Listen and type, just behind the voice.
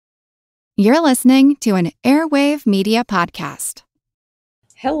You're listening to an Airwave Media Podcast.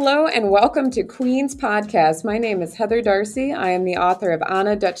 Hello and welcome to Queen's Podcast. My name is Heather Darcy. I am the author of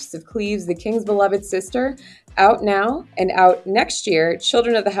Anna, Duchess of Cleves, the King's Beloved Sister, out now and out next year,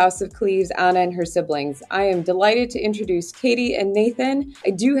 Children of the House of Cleves, Anna and Her Siblings. I am delighted to introduce Katie and Nathan.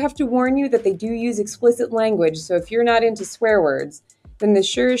 I do have to warn you that they do use explicit language, so if you're not into swear words, then this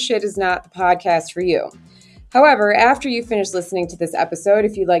sure as shit is not the podcast for you. However, after you finish listening to this episode,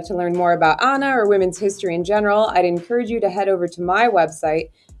 if you'd like to learn more about Anna or women's history in general, I'd encourage you to head over to my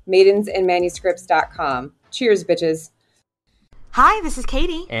website, maidensandmanuscripts.com. Cheers, bitches. Hi, this is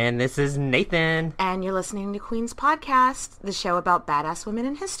Katie. And this is Nathan. And you're listening to Queen's Podcast, the show about badass women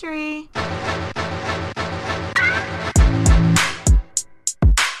in history.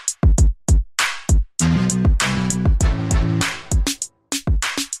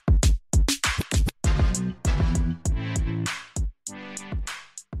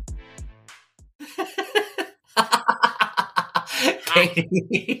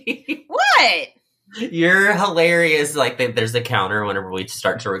 Katie. What? You're hilarious. Like, there's a counter whenever we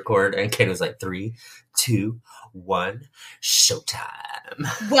start to record, and Katie was like, 3, 2, 1,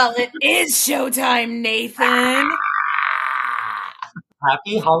 showtime. Well, it is showtime, Nathan.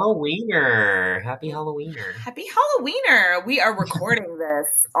 Happy Halloweener. Happy Halloweener. Happy Halloweener. We are recording this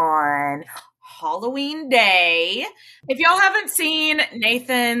on Halloween Day. If y'all haven't seen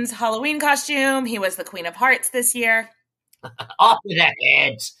Nathan's Halloween costume, he was the Queen of Hearts this year. Off with that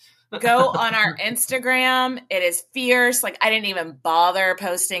head. Go on our Instagram. It is fierce. Like, I didn't even bother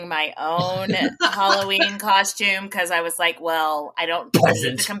posting my own Halloween costume because I was like, well, I don't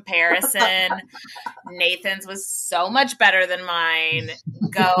need the comparison. Nathan's was so much better than mine.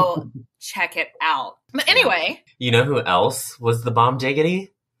 Go check it out. But anyway. You know who else was the bomb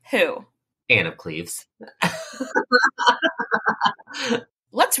diggity? Who? Anne of Cleves.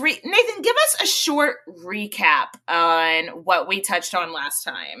 Nathan, give us a short recap on what we touched on last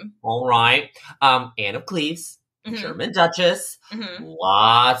time. All right. Anne of Cleves, German Duchess. Mm-hmm.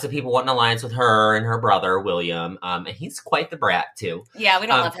 Lots of people want an alliance with her and her brother, William. And he's quite the brat, too. Yeah, we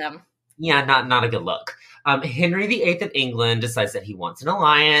don't love him. Yeah, not a good look. Henry VIII of England decides that he wants an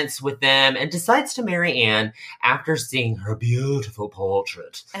alliance with them and decides to marry Anne after seeing her beautiful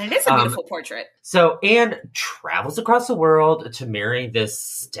portrait. And it is a beautiful portrait. So Anne travels across the world to marry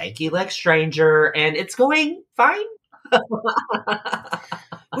this stanky-leg stranger, and it's going fine.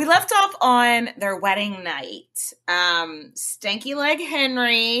 We left off on their wedding night. Stanky-leg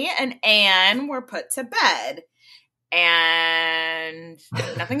Henry and Anne were put to bed, and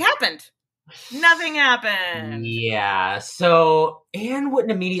nothing happened. Nothing happened. Yeah, so Anne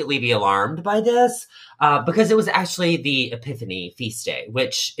wouldn't immediately be alarmed by this because it was actually the Epiphany feast day,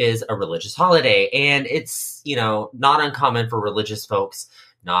 which is a religious holiday. And it's, not uncommon for religious folks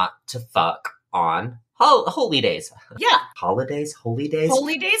not to fuck on holy days. Yeah. Holidays? Holy days?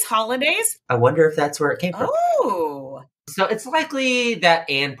 Holy days, holidays? I wonder if that's where it came from. Oh. So it's likely that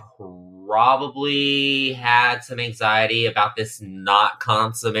Anne probably had some anxiety about this not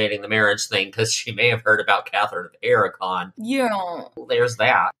consummating the marriage thing because she may have heard about Catherine of Aragon. Yeah. There's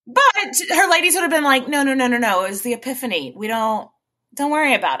that. But her ladies would have been like, no. It was the Epiphany. Don't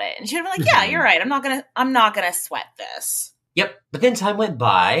worry about it. And she would have been like, yeah, you're right. I'm not gonna sweat this. Yep. But then time went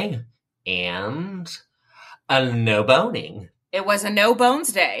by and no boning. It was a no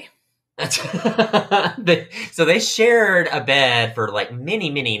bones day. So they shared a bed for like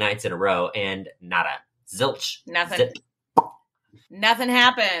many nights in a row, and nada, zilch, nothing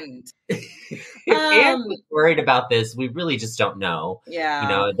happened. Anne was worried about this. We really just don't know.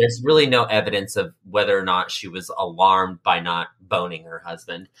 Yeah, there's really no evidence of whether or not she was alarmed by not boning her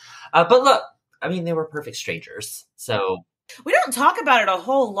husband. But look, I mean, they were perfect strangers, so we don't talk about it a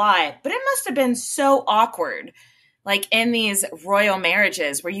whole lot. But it must have been so awkward. Like in these royal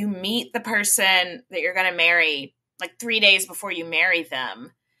marriages where you meet the person that you're going to marry like 3 days before you marry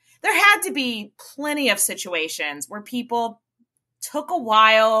them, there had to be plenty of situations where people took a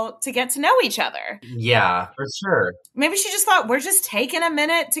while to get to know each other. Yeah, for sure. Maybe she just thought, we're just taking a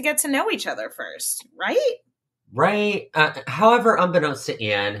minute to get to know each other first, right? Right. However, unbeknownst to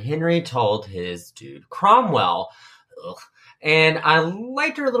Anne, Henry told his dude Cromwell, and I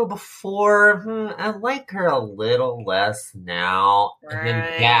liked her a little before. I like her a little less now. Right. And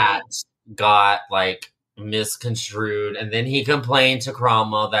then that got like misconstrued. And then he complained to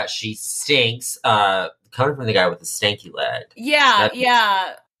Cromwell that she stinks. Coming from the guy with the stanky leg. Yeah.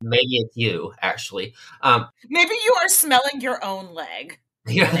 Maybe it's you, actually. Maybe you are smelling your own leg.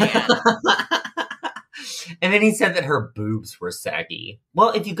 Yeah. And then he said that her boobs were saggy. Well,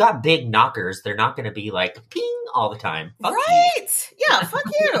 if you got big knockers, they're not going to be like ping all the time. Fuck right. You. Yeah, fuck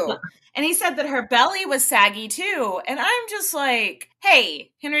you. And he said that her belly was saggy too. And I'm just like, hey,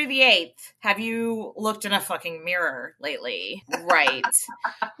 Henry VIII, have you looked in a fucking mirror lately? Right.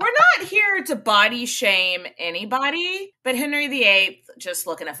 We're not here to body shame anybody, but Henry VIII, just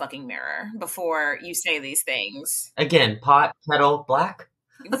look in a fucking mirror before you say these things. Again, pot, kettle, black.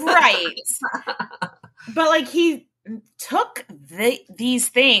 Right. But like he took these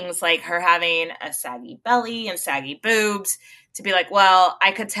things, like her having a saggy belly and saggy boobs, to be like, well,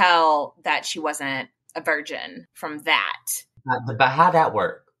 I could tell that she wasn't a virgin from that. But how'd that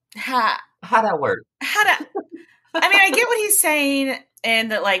work? How'd that work? I mean, I get what he's saying,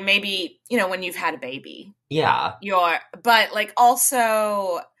 and that, like, maybe, you know, when you've had a baby. Yeah. But, like,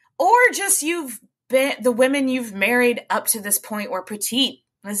 also, or just the women you've married up to this point were petite.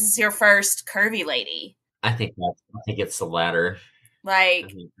 This is your first curvy lady. I think it's the latter.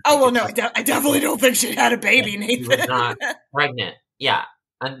 Like, I definitely don't think she had a baby, Nathan. She was not pregnant. Yeah.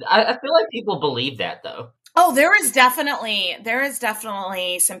 And I feel like people believe that, though. Oh, there is definitely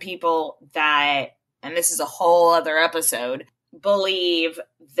some people that, and this is a whole other episode, believe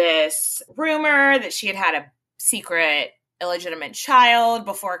this rumor that she had a secret illegitimate child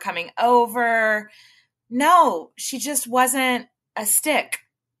before coming over. No, she just wasn't a stick,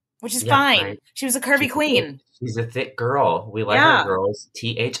 which is fine. Right. She was a curvy queen. She's a thick girl. We like her girls.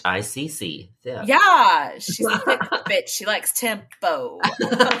 THICC. Thick. Yeah, she's a thick bitch. She likes tempo. Fuck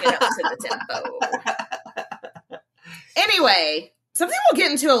it up to the tempo. Anyway, something we'll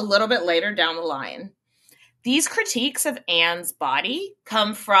get into a little bit later down the line. These critiques of Anne's body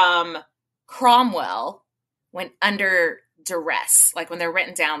come from Cromwell when under duress. Like when they're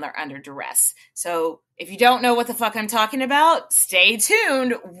written down, they're under duress. So if you don't know what the fuck I'm talking about, stay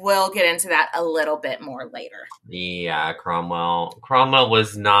tuned. We'll get into that a little bit more later. Yeah, Cromwell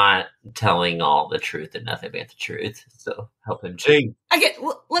was not telling all the truth and nothing but the truth. So help him change.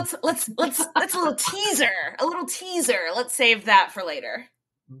 Let's a little teaser. Let's save that for later.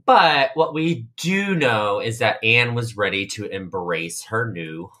 But what we do know is that Anne was ready to embrace her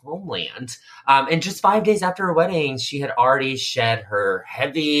new homeland. And just 5 days after her wedding, she had already shed her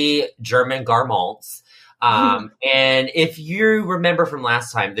heavy German garments. And if you remember from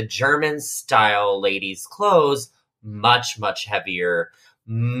last time, the German-style ladies' clothes, much, much heavier,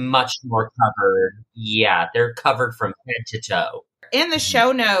 much more covered. Yeah, they're covered from head to toe. In the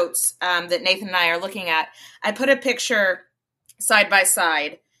show notes that Nathan and I are looking at, I put a picture side by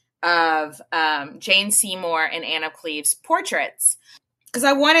side of Jane Seymour and Anne of Cleves portraits. Because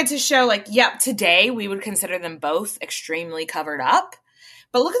I wanted to show, like, today we would consider them both extremely covered up.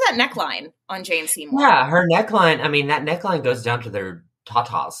 But look at that neckline on Jane Seymour. Yeah, her neckline, I mean, that neckline goes down to their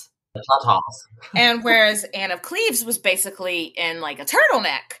tatas. The tatas. And whereas Anne of Cleves was basically in, like, a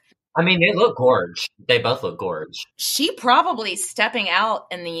turtleneck. I mean, they look gorge. They both look gorge. She probably stepping out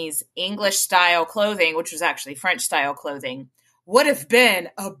in these English-style clothing, which was actually French-style clothing, would have been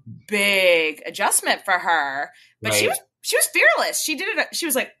a big adjustment for her. But right. She was fearless. She did it. She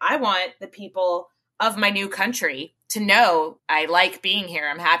was like, I want the people of my new country to know I like being here.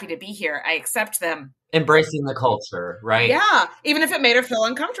 I'm happy to be here. I accept them. Embracing the culture, right? Yeah, even if it made her feel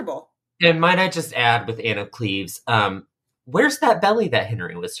uncomfortable. And might I just add with Anne of Cleves, where's that belly that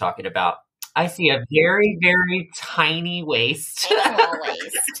Henry was talking about? I see a very, very tiny waist. Tiny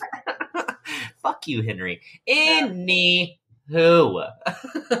waist. Fuck you, Henry. Anywho.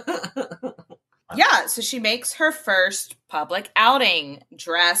 Yeah, so she makes her first public outing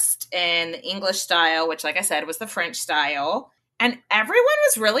dressed in English style, which, like I said, was the French style. And everyone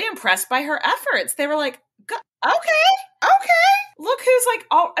was really impressed by her efforts. They were like, okay. Look who's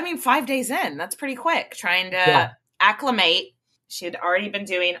 5 days in. That's pretty quick. Trying to acclimate. She had already been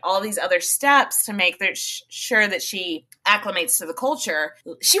doing all these other steps to make sure that she acclimates to the culture.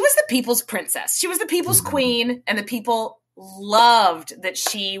 She was the people's princess. She was the people's queen, and the people loved that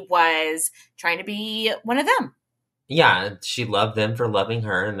she was trying to be one of them. Yeah, she loved them for loving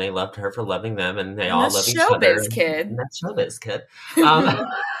her, and they loved her for loving them, and they all love each other. That's showbiz, kid.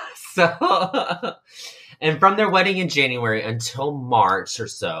 So, and from their wedding in January until March or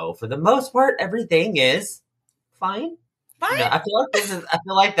so, for the most part, everything is fine. Fine. No, I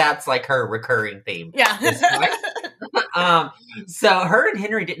feel like that's like her recurring theme. Yeah. So her and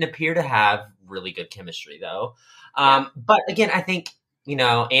Henry didn't appear to have really good chemistry, though. But again, I think,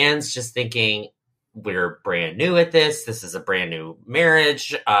 Anne's just thinking, we're brand new at this. This is a brand new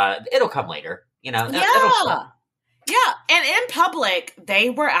marriage. It'll come later, It'll show. Yeah. And in public, they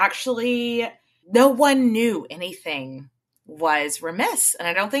were actually, no one knew anything was remiss. And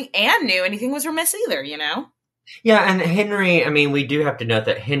I don't think Anne knew anything was remiss either, Yeah. And Henry, I mean, we do have to note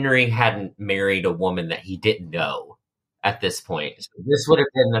that Henry hadn't married a woman that he didn't know at this point. So this would have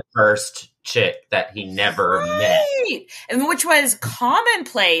been the first chick that he never met. And which was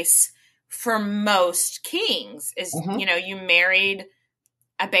commonplace for most kings is, you married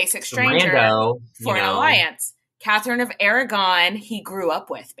a basic stranger for an alliance. Catherine of Aragon, he grew up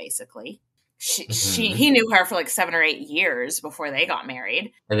with, basically. He knew her for like 7 or 8 years before they got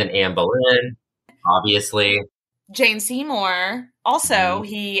married. And then Anne Boleyn, obviously. Jane Seymour, also,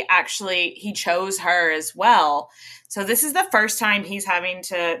 he chose her as well. So this is the first time he's having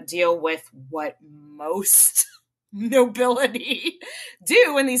to deal with what most nobility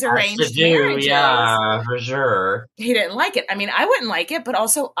do in these arranged marriages. Yeah, for sure. He didn't like it. I mean, I wouldn't like it, but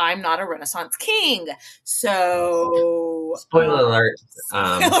also I'm not a Renaissance king. So spoiler alert.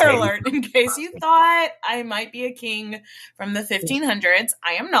 Spoiler alert, in case you thought I might be a king from the 1500s.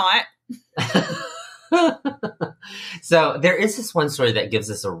 I am not. So there is this one story that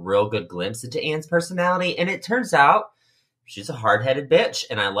gives us a real good glimpse into Anne's personality, and it turns out she's a hard-headed bitch,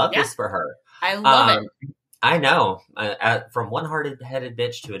 and I love this for her. I love it. I know. From one hard-headed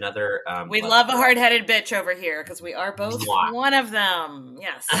bitch to another. We love a hard-headed bitch over here because we are both one of them.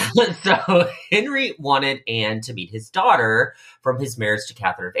 Yes. So Henry wanted Anne to meet his daughter from his marriage to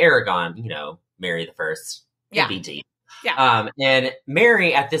Catherine of Aragon. Mary the First. Yeah. BD. Yeah. And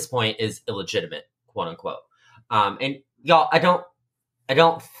Mary at this point is illegitimate, quote unquote. And y'all, I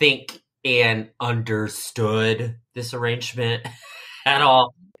don't think Anne understood this arrangement at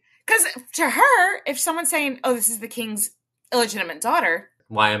all. Because to her, if someone's saying, "Oh, this is the king's illegitimate daughter,"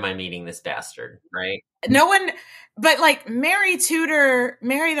 why am I meeting this bastard? Right? No one, but like Mary Tudor,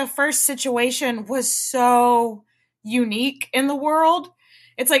 Mary the First situation was so unique in the world.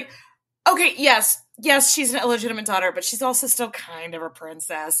 It's like, okay, yes, she's an illegitimate daughter, but she's also still kind of a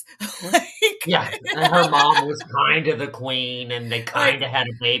princess. And her mom was kind of the queen, and they kind of had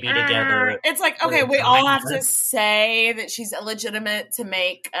a baby together. It's like, okay, we all have to say that she's illegitimate to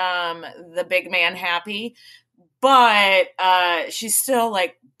make the big man happy, but she's still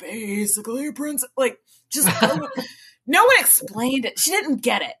like basically a princess. Like, just no one explained it. She didn't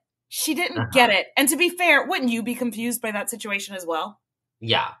get it. Get it. And to be fair, wouldn't you be confused by that situation as well?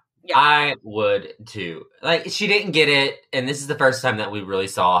 Yeah. I would too. Like, she didn't get it, and this is the first time that we really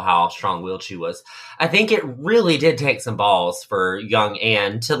saw how strong-willed she was. I think it really did take some balls for young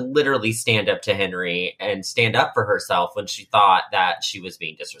Anne to literally stand up to Henry and stand up for herself when she thought that she was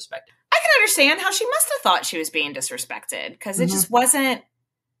being disrespected. I can understand how she must have thought she was being disrespected, because it just wasn't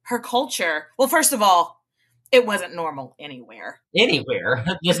her culture. Well, first of all, it wasn't normal anywhere. This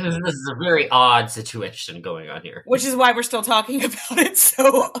is a very odd situation going on here. Which is why we're still talking about it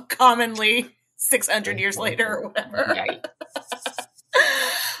so commonly 600 years later or whatever.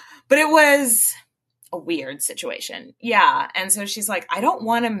 But it was a weird situation. Yeah. And so she's like, I don't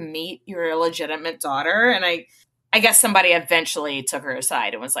want to meet your illegitimate daughter. And I guess somebody eventually took her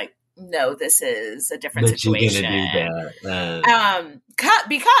aside and was like, no, this is a different situation. You're gonna do that.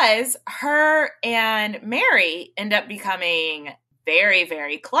 Because her and Mary end up becoming very,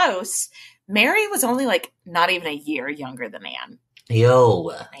 very close. Mary was only like not even a year younger than Anne.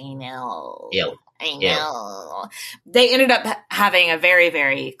 I know. They ended up having a very,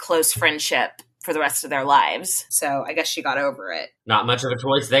 very close friendship for the rest of their lives. So I guess she got over it. Not much of a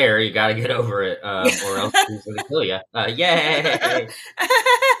choice there. You got to get over it, or else he's going to kill you. Yay!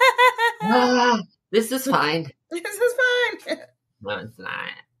 This is fine. No, it's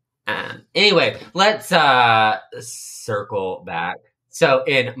not. Anyway, let's circle back. So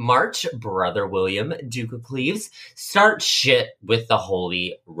in March, Brother William, Duke of Cleves, starts shit with the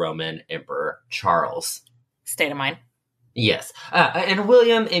Holy Roman Emperor Charles. State of mind. Yes. And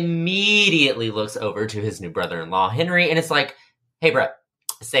William immediately looks over to his new brother-in-law, Henry, and it's like, hey, bro,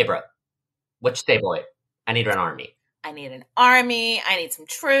 what you say, boy? I need an army. I need an army. I need some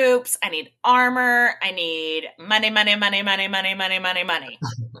troops. I need armor. I need money. And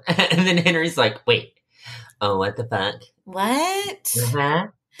then Henry's like, wait, oh, what the fuck? What? Uh-huh.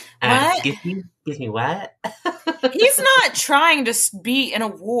 What? Excuse me, what? He's not trying to be in a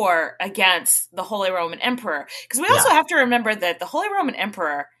war against the Holy Roman Emperor. Because we also have to remember that the Holy Roman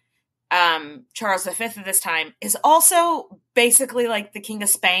Emperor, Charles V at this time, is also basically like the King of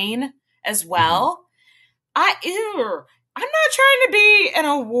Spain as well. I'm not trying to be in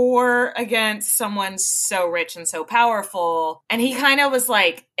a war against someone so rich and so powerful. And he kind of was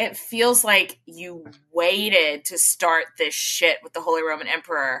like, it feels like you waited to start this shit with the Holy Roman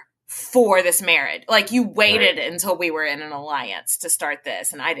Emperor for this marriage. Like, you waited until we were in an alliance to start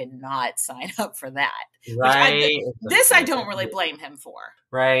this. And I did not sign up for that. Right. I don't really blame him for.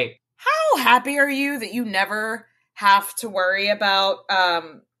 Right. How happy are you that you never have to worry about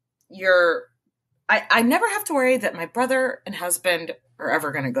your I never have to worry that my brother and husband are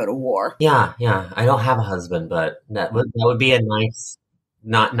ever going to go to war. Yeah. I don't have a husband, but that would be a nice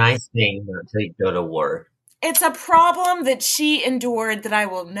thing not to go to war. It's a problem that she endured that I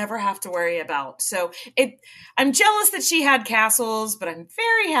will never have to worry about. So I'm jealous that she had castles, but I'm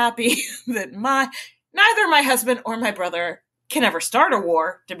very happy that neither my husband or my brother can ever start a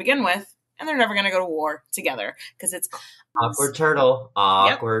war to begin with, and they're never going to go to war together because it's awkward turtle.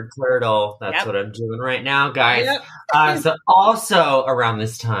 That's Yep. what I'm doing right now, guys. Yep. So also around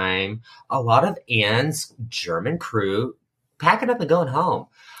this time, a lot of Anne's German crew packing up and going home.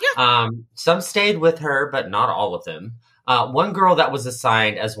 Yeah. Some stayed with her, but not all of them. One girl that was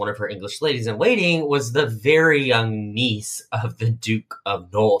assigned as one of her English ladies in waiting was the very young niece of the Duke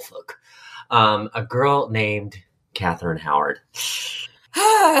of Norfolk, a girl named Catherine Howard.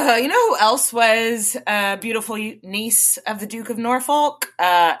 You know who else was a beautiful niece of the Duke of Norfolk?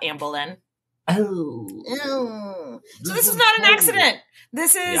 Anne Boleyn. Oh. So this is not an accident.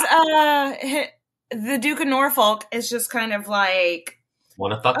 This is the Duke of Norfolk is just kind of like,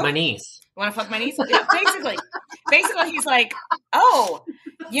 want to fuck my niece. Want to fuck my niece? Yeah, basically, he's like, oh,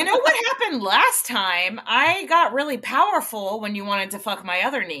 you know what happened last time? I got really powerful when you wanted to fuck my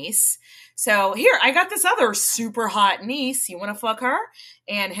other niece. So here, I got this other super hot niece. You want to fuck her?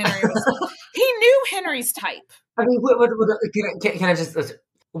 And Henry he knew Henry's type. I mean, what can I just?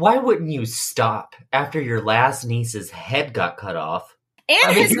 Why wouldn't you stop after your last niece's head got cut off?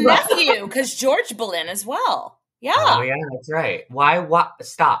 And his nephew, because George Boleyn as well. Yeah. Oh, yeah, that's right. Why?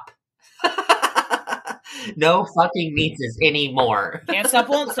 Stop. No fucking nieces anymore. Can't stop,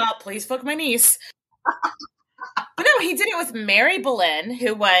 won't stop. Please fuck my niece. But no, he did it with Mary Boleyn,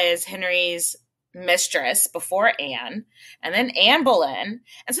 who was Henry's mistress before Anne, and then Anne Boleyn.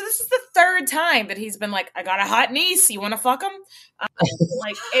 And so this is the third time that he's been like, I got a hot niece. You want to fuck him?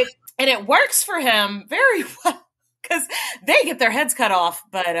 And it works for him very well. Because they get their heads cut off,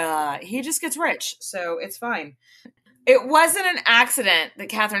 but he just gets rich, so it's fine. It wasn't an accident that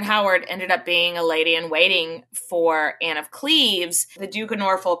Catherine Howard ended up being a lady in waiting for Anne of Cleves. The Duke of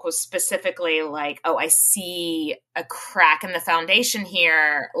Norfolk was specifically like, oh, I see a crack in the foundation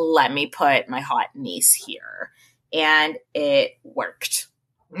here. Let me put my hot niece here. And it worked.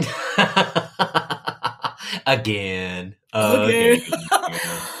 Again.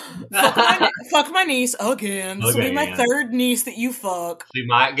 Fuck my niece again. This will be my third niece that you fuck. She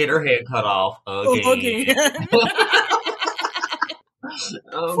might get her head cut off again.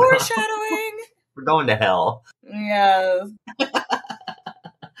 Oh, foreshadowing. We're going to hell. Yes.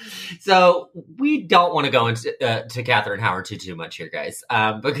 So we don't want to go into to Catherine Howard too much here, guys,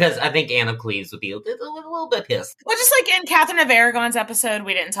 because I think Anne of Cleves would be a little bit pissed. Well, just like in Catherine of Aragon's episode,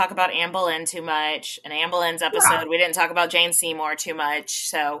 we didn't talk about Anne Boleyn too much. In Anne Boleyn's episode, we didn't talk about Jane Seymour too much.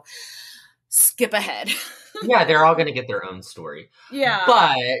 So skip ahead. Yeah, they're all going to get their own story. Yeah.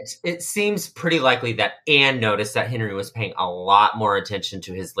 But it seems pretty likely that Anne noticed that Henry was paying a lot more attention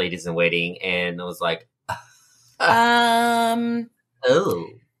to his ladies in waiting and was like, oh.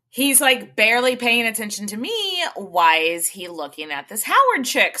 He's like barely paying attention to me. Why is he looking at this Howard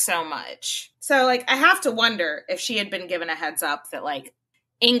chick so much? So like, I have to wonder if she had been given a heads up that like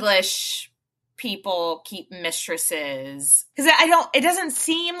English people keep mistresses. Because it doesn't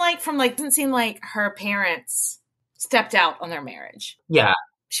seem like her parents stepped out on their marriage. Yeah.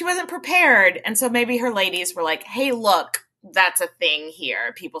 She wasn't prepared. And so maybe her ladies were like, hey, look, that's a thing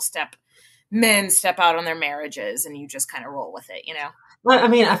here. Men step out on their marriages and you just kind of roll with it, you know? Well, I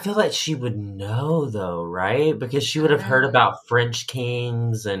mean, I feel like she would know, though, right? Because she would have heard about French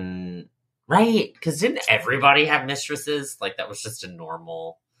kings and... Right? Because didn't everybody have mistresses? Like, that was just a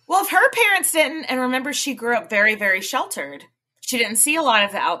normal... Well, if her parents didn't, and remember, she grew up very, very sheltered. She didn't see a lot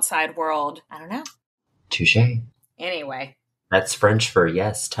of the outside world. I don't know. Touché. Anyway. That's French for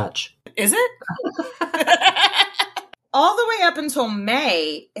yes, touch. Is it? All the way up until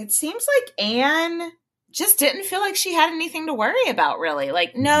May, it seems like Anne just didn't feel like she had anything to worry about, really.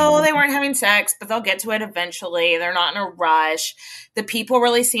 Like, no, they weren't having sex, but they'll get to it eventually. They're not in a rush. The people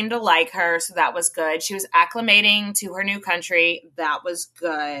really seemed to like her, so that was good. She was acclimating to her new country. That was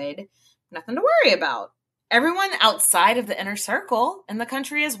good. Nothing to worry about. Everyone outside of the inner circle in the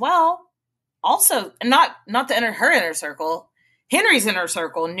country as well, also, and not her inner circle, Henry's inner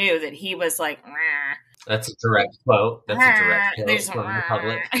circle knew that he was like, meh. That's a direct quote. That's a direct quote from the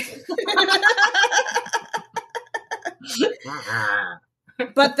public.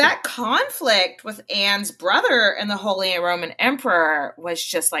 But that conflict with Anne's brother and the Holy Roman Emperor was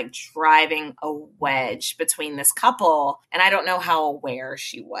just like driving a wedge between this couple. And I don't know how aware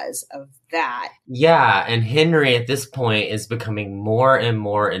she was of that. Yeah, and Henry at this point is becoming more and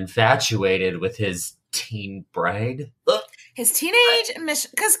more infatuated with his teen bride. His teenage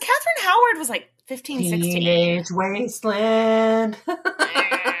mission, because Catherine Howard was like 15, 16. Teenage wasteland.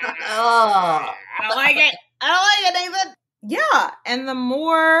 I don't like it. Nathan. Yeah, and the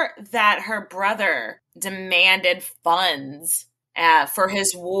more that her brother demanded funds for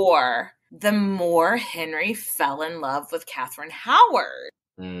his war, the more Henry fell in love with Catherine Howard.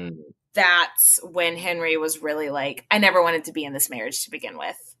 Mm. That's when Henry was really like, I never wanted to be in this marriage to begin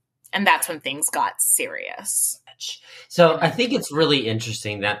with. And that's when things got serious. So I think it's really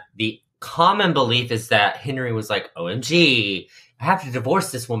interesting that the common belief is that Henry was like, OMG, I have to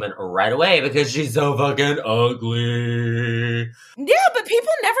divorce this woman right away because she's so fucking ugly. Yeah, but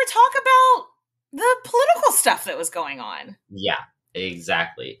people never talk about the political stuff that was going on. Yeah,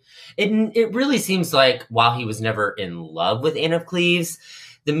 exactly. It really seems like while he was never in love with Anne of Cleves,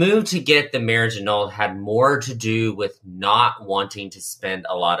 the move to get the marriage annulled had more to do with not wanting to spend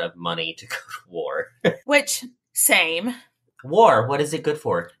a lot of money to go to war. Which, same. War, what is it good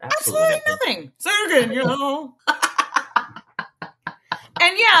for? Absolutely nothing. So good, you know.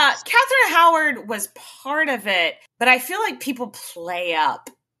 And yeah, Catherine Howard was part of it, but I feel like people play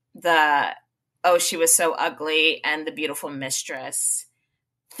up the, oh, she was so ugly and the beautiful mistress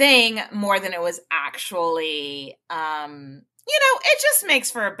thing more than it was actually, it just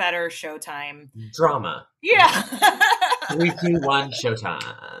makes for a better showtime. Drama. Yeah. 3, 2, 1,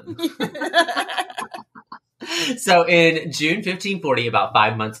 showtime. So in June 1540, about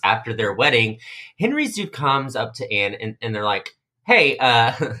 5 months after their wedding, Henry's dude comes up to Anne and they're like, hey,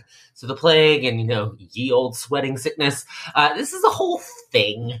 so the plague and, ye old sweating sickness, this is a whole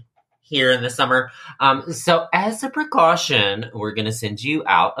thing here in the summer. So as a precaution, we're going to send you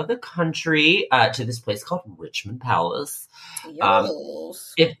out of the country to this place called Richmond Palace.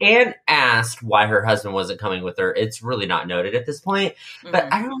 If Anne asked why her husband wasn't coming with her, it's really not noted at this point.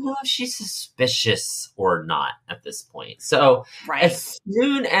 But I don't know if she's suspicious or not at this point. So as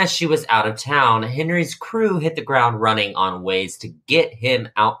soon as she was out of town, Henry's crew hit the ground running on ways to get him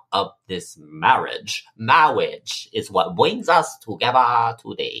out of this marriage. Marriage is what brings us together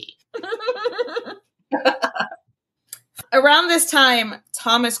today. Around this time,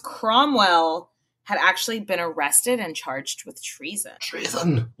 Thomas Cromwell had actually been arrested and charged with treason.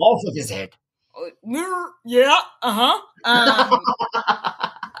 Treason? Off with his head. Yeah,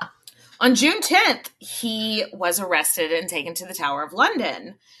 On June 10th, he was arrested and taken to the Tower of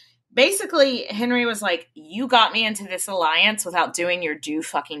London. Basically, Henry was like, you got me into this alliance without doing your due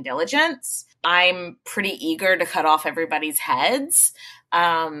fucking diligence. I'm pretty eager to cut off everybody's heads.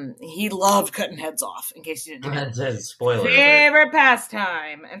 He loved cutting heads off, in case you didn't know. That's spoiler. Favorite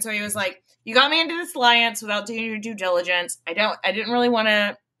pastime. And so he was like, you got me into this alliance without doing your due diligence. I didn't really want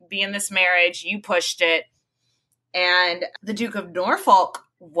to be in this marriage. You pushed it. And the Duke of Norfolk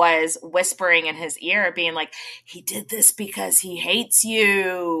was whispering in his ear, being like, he did this because he hates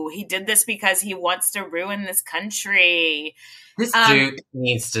you. He did this because he wants to ruin this country. This Duke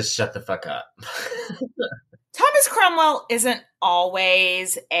needs to shut the fuck up. Thomas Cromwell isn't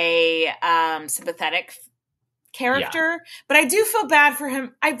always a sympathetic character, but I do feel bad for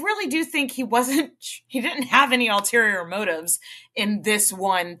him. I really do think he didn't have any ulterior motives in this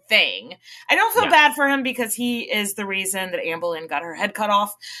one thing. I don't feel bad for him because he is the reason that Anne Boleyn got her head cut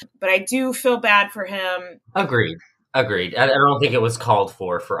off, but I do feel bad for him. Agreed. I don't think it was called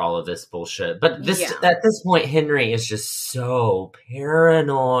for all of this bullshit. But at this point, Henry is just so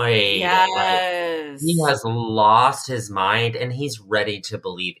paranoid. Yes. He has lost his mind and he's ready to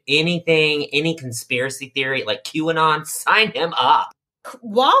believe anything, any conspiracy theory, like QAnon, sign him up.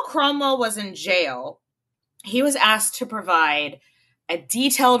 While Cromwell was in jail, he was asked to provide a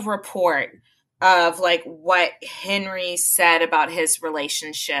detailed report of like what Henry said about his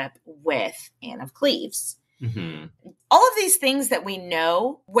relationship with Anne of Cleves. Mm-hmm. All of these things that we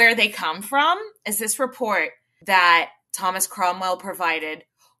know where they come from is this report that Thomas Cromwell provided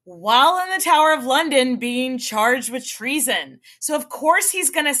while in the Tower of London being charged with treason. So of course he's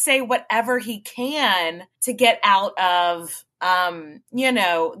going to say whatever he can to get out of,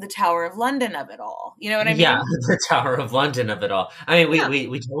 the Tower of London of it all. You know what I mean? Yeah, the Tower of London of it all. I mean,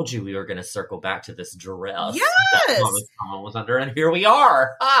 we told you we were going to circle back to this duress that Thomas Cromwell was under, and here we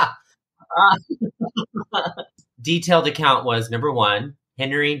are. Detailed account was, number one,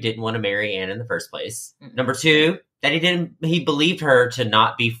 Henry didn't want to marry Anne in the first place. Mm-hmm. Number two, that he believed her to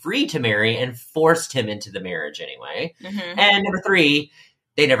not be free to marry and forced him into the marriage anyway. Mm-hmm. And number three,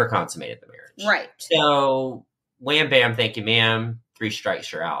 they never consummated the marriage. Right. So, wham, bam, thank you, ma'am. 3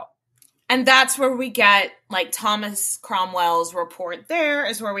 strikes, you're out. And that's where we get, like, Thomas Cromwell's report. There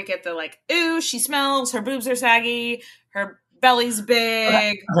is where we get the, like, ooh, she smells, her boobs are saggy, her belly's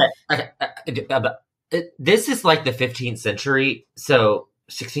big. This is like the 15th century. So,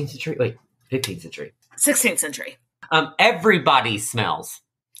 16th century? Wait, 15th century. 16th century. Everybody smells.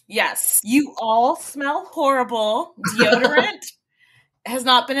 Yes. You all smell horrible. Deodorant has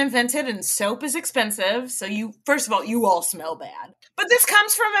not been invented and soap is expensive. So first of all, you all smell bad. But this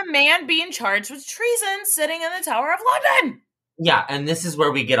comes from a man being charged with treason sitting in the Tower of London. Yeah, and this is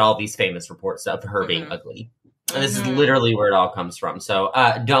where we get all these famous reports of her being ugly. And this is literally where it all comes from. So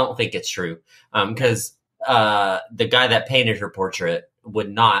don't think it's true. Because the guy that painted her portrait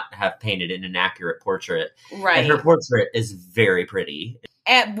would not have painted an inaccurate portrait. Right. And her portrait is very pretty.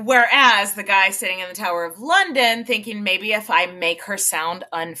 And whereas the guy sitting in the Tower of London thinking maybe if I make her sound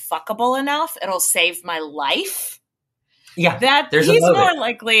unfuckable enough, it'll save my life. Yeah, he's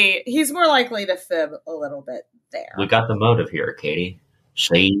more likely to fib a little bit there. We got the motive here, Katie.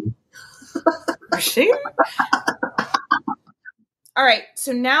 She. All right,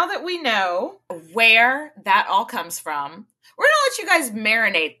 so now that we know where that all comes from, we're going to let you guys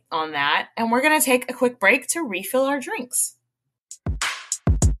marinate on that, and we're going to take a quick break to refill our drinks.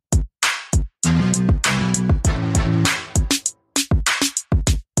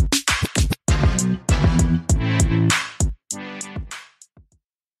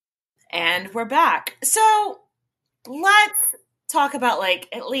 And we're back. So let's talk about, like,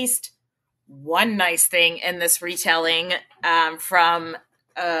 at least one nice thing in this retelling from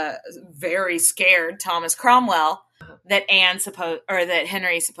very scared Thomas Cromwell that that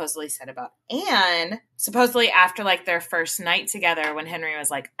Henry supposedly said about Anne. Supposedly after, like, their first night together, when Henry was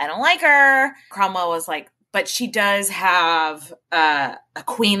like, I don't like her, Cromwell was like, but she does have a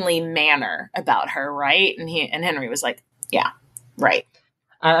queenly manner about her, right? And Henry was like, yeah, right.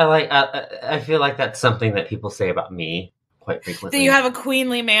 I feel like that's something that people say about me quite frequently. Do you have a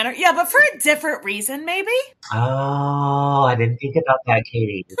queenly manner? Yeah, but for a different reason, maybe? Oh, I didn't think about that,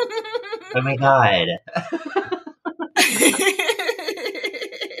 Katie. Oh my God.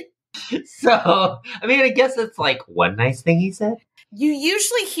 So, I mean, I guess it's like one nice thing he said. You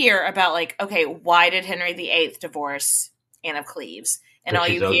usually hear about, like, okay, why did Henry VIII divorce Anne of Cleves? And all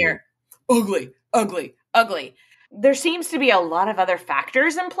you hear, ugly, ugly, ugly. There seems to be a lot of other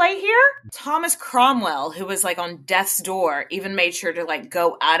factors in play here. Thomas Cromwell, who was, like, on death's door, even made sure to, like,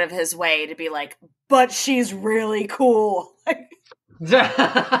 go out of his way to be like, but she's really cool.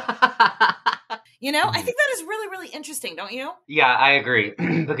 You know, I think that is really, really interesting, don't you? Yeah, I agree.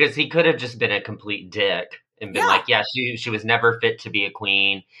 Because he could have just been a complete dick and been like, yeah, she was never fit to be a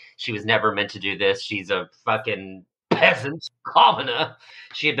queen. She was never meant to do this. She's a fucking peasant commoner.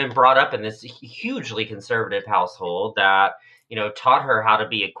 She had been brought up in this hugely conservative household that, you know, taught her how to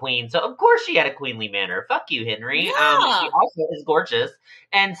be a queen. So, of course, she had a queenly manner. Fuck you, Henry. Yeah. She also is gorgeous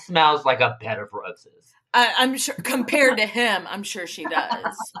and smells like a bed of roses. I'm sure, compared to him, I'm sure she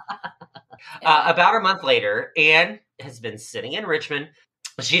does. About a month later, Anne has been sitting in Richmond.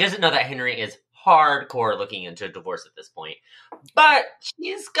 She doesn't know that Henry is hardcore looking into a divorce at this point. But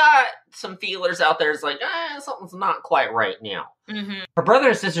she's got some feelers out there. It's like, something's not quite right now. Mm-hmm. Her brother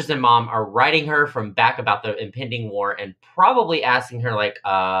and sisters and mom are writing her from back about the impending war and probably asking her, like,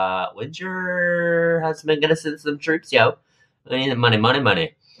 when's your husband gonna send some troops, yo? I need money.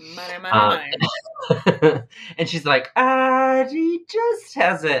 Money. And she's like, he just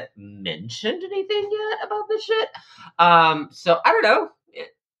hasn't mentioned anything yet about this shit. So I don't know.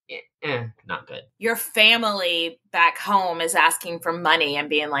 Not good. Your family back home is asking for money and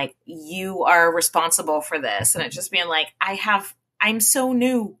being like, you are responsible for this. And it's just being like, I'm so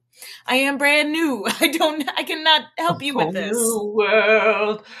new. I am brand new. I cannot help you with this. New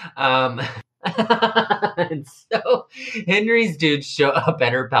world. And so Henry's dudes show up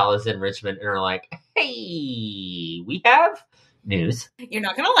at her palace in Richmond and are like, hey, we have news. You're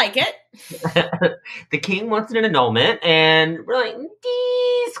not going to like it. The king wants an annulment, and we're like,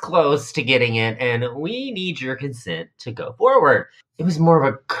 he's close to getting it, and we need your consent to go forward. It was more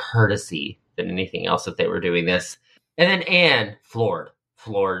of a courtesy than anything else that they were doing this. And then Anne, floored,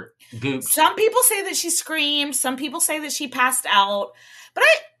 gooped. Some people say that she screamed. Some people say that she passed out. But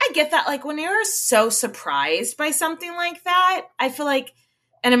I get that. Like, when you're so surprised by something like that, I feel like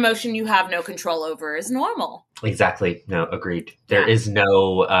an emotion you have no control over is normal. Exactly. No, agreed. There is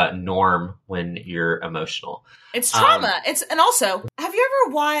no norm when you're emotional. It's trauma. And also, have you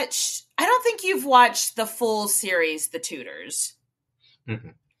ever watched, I don't think you've watched the full series, The Tudors.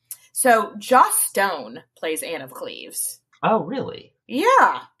 Mm-mm. So Joss Stone plays Anne of Cleves. Oh, really?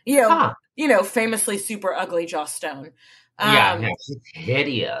 Yeah. Huh. Famously super ugly Joss Stone. Yeah, she's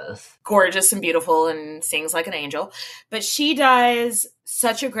hideous. Gorgeous and beautiful and sings like an angel. But she does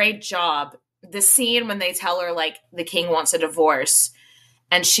such a great job. The scene when they tell her, like, the king wants a divorce,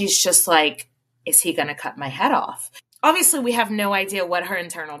 and she's just like, is he going to cut my head off? Obviously, we have no idea what her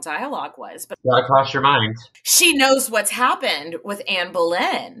internal dialogue was, but Gotta cross your mind. she knows what's happened with Anne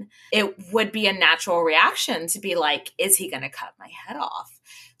Boleyn. It would be a natural reaction to be like, is he going to cut my head off?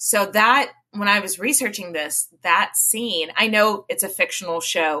 So that, when I was researching this, that scene, I know it's a fictional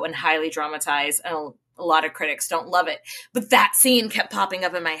show and highly dramatized, and a lot of critics don't love it, but that scene kept popping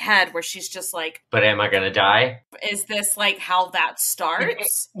up in my head where she's just like, but am I gonna die? Is this like how that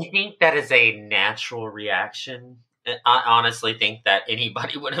starts? I think that is a natural reaction. I honestly think that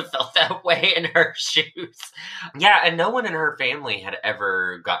anybody would have felt that way in her shoes. Yeah, and no one in her family had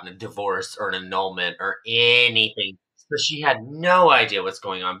ever gotten a divorce or an annulment or anything. So she had no idea what's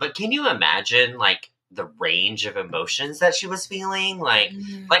going on. But can you imagine, like, the range of emotions that she was feeling? Like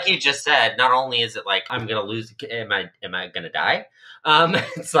you just said, not only is it like, I'm gonna lose, am I gonna die?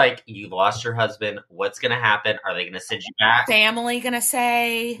 It's like, you lost your husband. What's gonna happen? Are they gonna send you back? Family gonna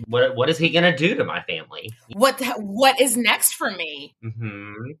say, what is he gonna do to my family? What is next for me?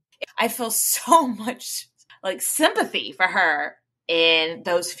 Mm-hmm. I feel so much like sympathy for her in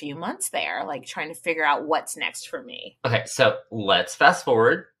those few months there, like trying to figure out what's next for me. Okay, so let's fast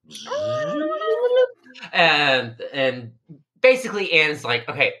forward. And basically Anne's like,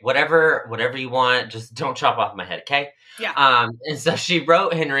 okay, whatever you want, just don't chop off my head, okay? Yeah. And so she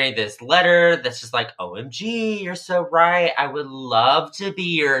wrote Henry this letter that's just like, OMG, you're so right. I would love to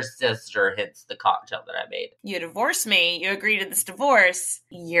be your sister, hence the cocktail that I made. You divorce me, you agree to this divorce,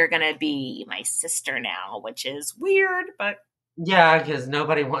 you're gonna be my sister now, which is weird, but yeah, because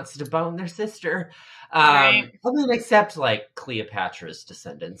nobody wants to bone their sister. Right. I mean, except like Cleopatra's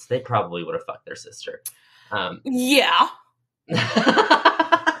descendants. They probably would have fucked their sister. Yeah.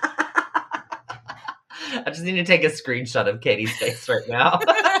 I just need to take a screenshot of Katie's face right now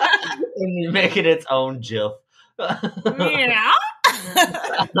and make it its own GIF. Yeah.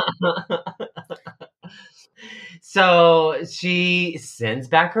 So she sends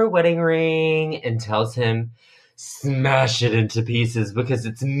back her wedding ring and tells him, smash it into pieces because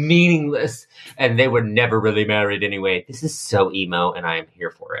it's meaningless and they were never really married anyway. This is so emo and I am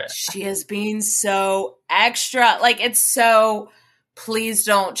here for it. She is being so extra. Like, it's so, please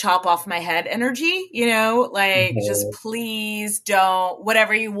don't chop off my head energy, like, just please don't,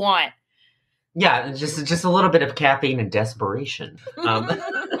 whatever you want. Yeah, just a little bit of caffeine and desperation. I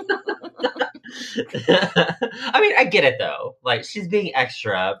mean, I get it though. Like, she's being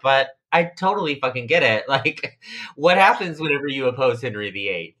extra, but I totally fucking get it. Like, what happens whenever you oppose Henry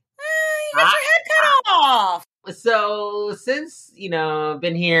VIII? You get your head cut off. So, since,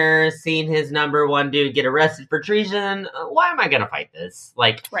 been here, seen his number one dude get arrested for treason, why am I gonna fight this?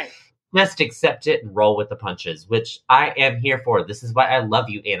 Like, right. Just accept it and roll with the punches, which I am here for. This is why I love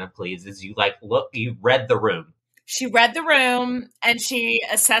you, Anna Cleves, is you you read the room. She read the room and she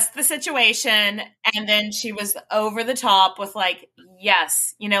assessed the situation, and then she was over the top with like,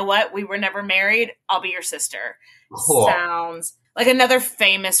 yes, you know what? We were never married. I'll be your sister. Cool. Sounds like another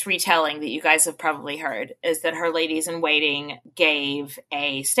famous retelling that you guys have probably heard is that her ladies in waiting gave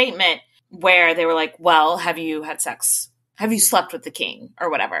a statement where they were like, well, have you had sex? Have you slept with the king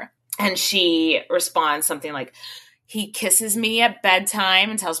or whatever? And she responds something like, he kisses me at bedtime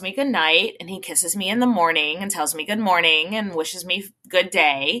and tells me good night, and he kisses me in the morning and tells me good morning and wishes me good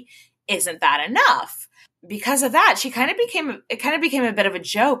day. Isn't that enough? Because of that, it kind of became a bit of a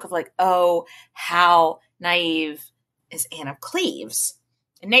joke of like, oh, how naive is Anne of Cleves?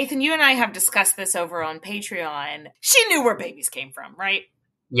 And Nathan, you and I have discussed this over on Patreon. She knew where babies came from, right?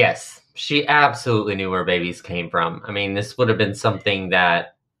 Yes, she absolutely knew where babies came from. I mean, this would have been something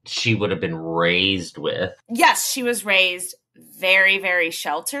that she would have been raised with. Yes, she was raised very, very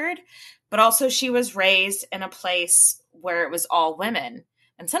sheltered, but also she was raised in a place where it was all women.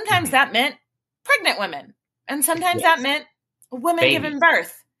 And sometimes that meant pregnant women. And sometimes that meant women giving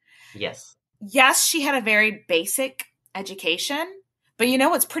birth. Yes. Yes, she had a very basic education, but you know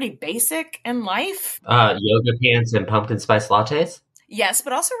what's pretty basic in life? Yoga pants and pumpkin spice lattes? Yes,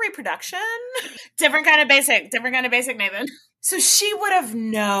 but also reproduction. Different kind of basic, Nathan. So she would have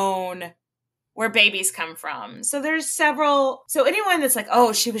known where babies come from. So there's several. So anyone that's like,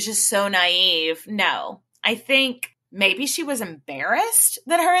 oh, she was just so naive. No, I think maybe she was embarrassed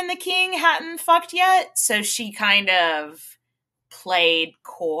that her and the king hadn't fucked yet. So she kind of played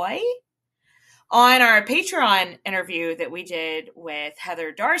coy. On our Patreon interview that we did with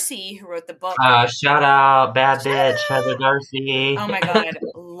Heather Darcy, who wrote the book. Shout out, bad bitch, Heather Darcy. Oh my God,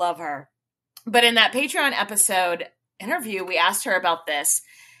 love her. But in that Patreon episode interview, we asked her about this,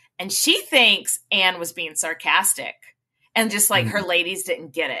 and she thinks Anne was being sarcastic. And just like her ladies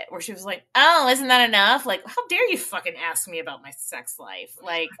didn't get it, where she was like, oh, isn't that enough? Like, how dare you fucking ask me about my sex life?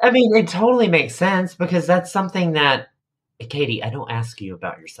 Like, I mean, it totally makes sense because that's something that, Katie, I don't ask you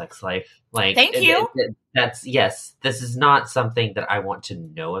about your sex life. Like, thank you. Yes, this is not something that I want to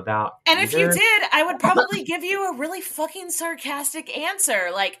know about. And either. If you did, I would probably give you a really fucking sarcastic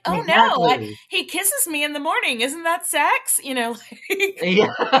answer. Like, oh exactly. no, he kisses me in the morning. Isn't that sex? You know?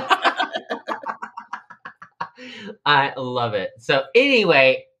 Yeah. I love it. So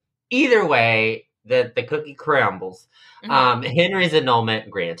anyway, either way, the cookie crumbles. Henry's annulment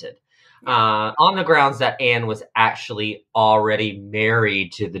granted. On the grounds that Anne was actually already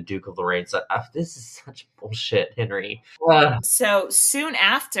married to the Duke of Lorraine. So this is such bullshit, Henry. So soon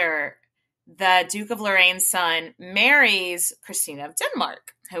after, the Duke of Lorraine's son marries Christina of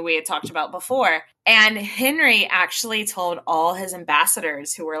Denmark, who we had talked about before. And Henry actually told all his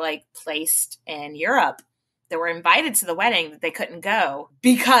ambassadors who were like placed in Europe that were invited to the wedding that they couldn't go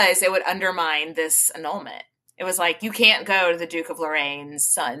because it would undermine this annulment. It was like, you can't go to the Duke of Lorraine's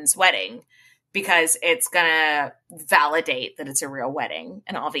son's wedding because it's going to validate that it's a real wedding.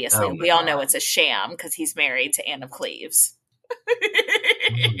 And obviously, we all know it's a sham because he's married to Anne of Cleves.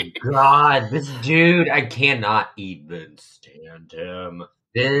 Oh God, this dude, I cannot even stand him.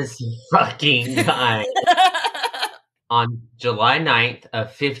 This fucking guy. On July 9th of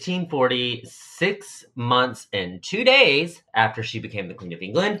 1540, 6 months and 2 days after she became the Queen of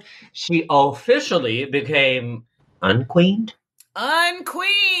England, she officially became unqueened.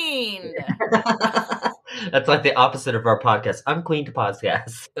 Unqueened! That's like the opposite of our podcast, Unqueened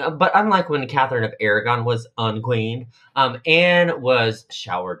Podcast. But unlike when Catherine of Aragon was unqueened, Anne was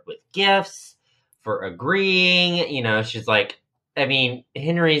showered with gifts for agreeing. You know, she's like, I mean,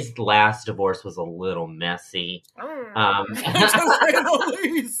 Henry's last divorce was a little messy. To say the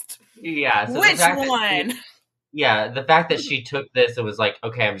least. Yeah. So which one? The fact that she took this and was like,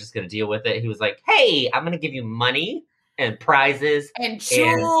 okay, I'm just going to deal with it. He was like, hey, I'm going to give you money and prizes. And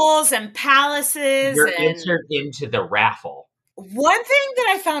jewels and palaces. You're entered into the raffle. One thing that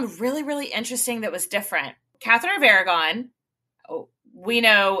I found really, really interesting that was different. Catherine of Aragon, we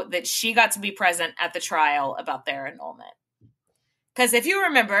know that she got to be present at the trial about their annulment. Because if you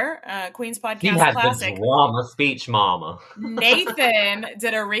remember, Queen's Podcast he had Classic, the drama speech mama. Nathan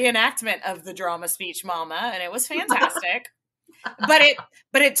did a reenactment of the drama speech mama, and it was fantastic.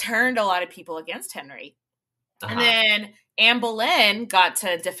 but it turned a lot of people against Henry. And then Anne Boleyn got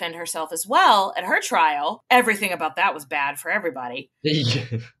to defend herself as well at her trial. Everything about that was bad for everybody.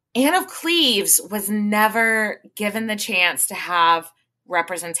 Anne of Cleves was never given the chance to have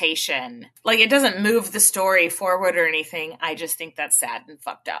representation. Like, it doesn't move the story forward or anything. I just think that's sad and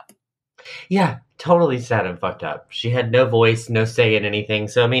fucked up. Yeah, totally sad and fucked up. She had no voice, no say in anything.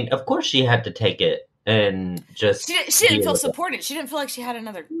 So, I mean, of course she had to take it and just... She didn't feel supported. She didn't feel like she had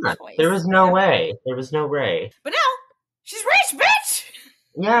another choice. There was no way. There was no way. But now, she's rich, bitch!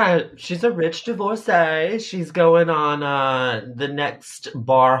 Yeah, she's a rich divorcee. She's going on the next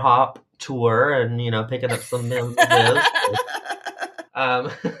bar hop tour and, you know, picking up some bills.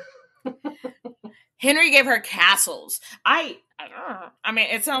 Henry gave her castles. I mean,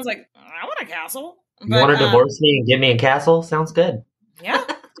 it sounds like I want a castle. But, you want to divorce me and give me a castle? Sounds good. Yeah.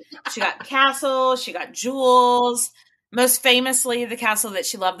 She got castles. She got jewels. Most famously, the castle that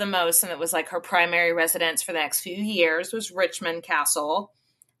she loved the most, and it was like her primary residence for the next few years, was Richmond Castle.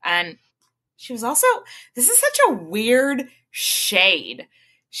 And she was also, this is such a weird shade.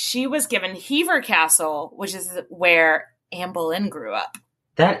 She was given Hever Castle, which is where Anne Boleyn grew up.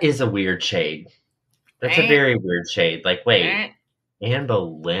 That is a weird shade. That's a very weird shade. Like, wait, Anne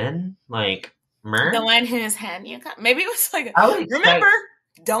Boleyn? Like, the one whose hand you got? Maybe it was like, remember,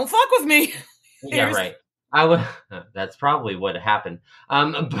 don't fuck with me. Yeah, right. I would. That's probably what happened.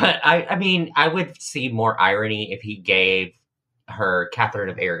 But I mean, I would see more irony if he gave her Catherine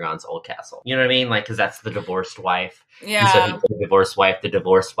of Aragon's old castle. You know what I mean? Like, because that's the divorced wife. Yeah. And so he put the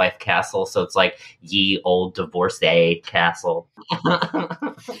divorced wife castle. So it's like ye old divorcee castle.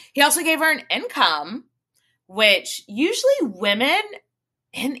 He also gave her an income, which usually women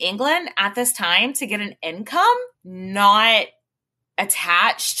in England at this time, to get an income not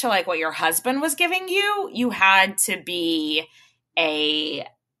attached to like what your husband was giving you, you had to be a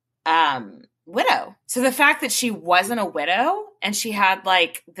widow. So the fact that she wasn't a widow and she had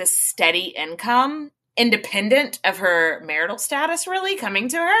like this steady income independent of her marital status really coming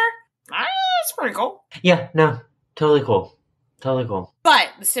to her, That's pretty cool. Yeah, no, totally cool. Totally cool. But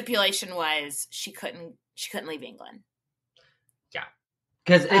the stipulation was she couldn't leave England. Yeah.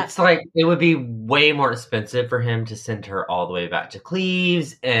 Because it's like, it would be way more expensive for him to send her all the way back to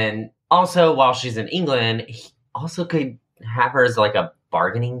Cleves. And also, while she's in England, he also could have her as like a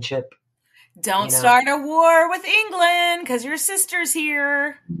bargaining chip. Don't start a war with England because your sister's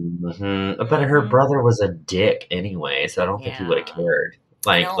here. Mm-hmm. But her brother was a dick anyway, so I don't think he would have cared.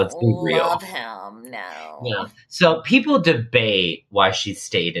 Like, let's be real. Love him, no. Yeah. So people debate why she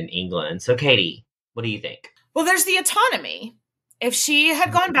stayed in England. So Katie, what do you think? Well, there's the autonomy. If she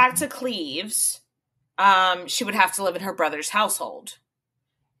had gone back to Cleves, she would have to live in her brother's household.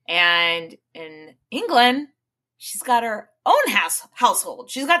 And in England, she's got her own household.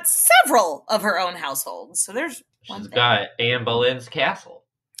 She's got several of her own households. So there's one thing. Got Anne Boleyn's castle.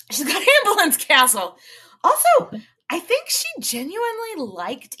 She's got Anne Boleyn's castle. Also, I think she genuinely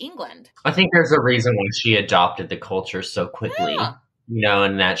liked England. I think there's a reason why she adopted the culture so quickly. Yeah.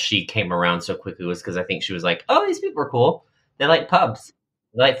 And that she came around so quickly was because I think she was like, oh, these people are cool. They like pubs.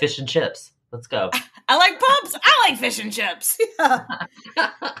 They like fish and chips. Let's go. I like pubs. I like fish and chips. Yeah.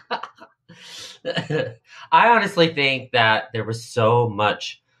 I honestly think that there was so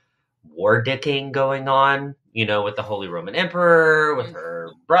much war dicking going on, with the Holy Roman Emperor, with her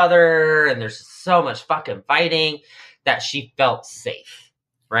brother, and there's so much fucking fighting that she felt safe,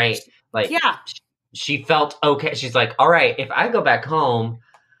 right? Like, yeah. She felt okay. She's like, all right, if I go back home,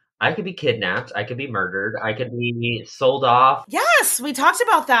 I could be kidnapped. I could be murdered. I could be sold off. Yes, we talked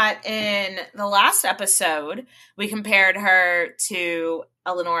about that in the last episode. We compared her to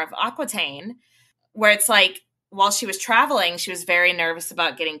Eleanor of Aquitaine, where it's like, while she was traveling, she was very nervous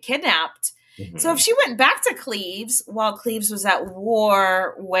about getting kidnapped. Mm-hmm. So if she went back to Cleves while Cleves was at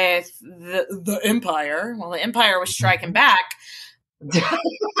war with the Empire, while the Empire was striking back.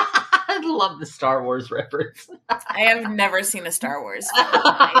 I love the Star Wars reference. I have never seen a Star Wars film.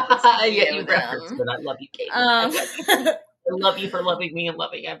 Yeah, you referenced it. I love you, Kate. I love you for loving me and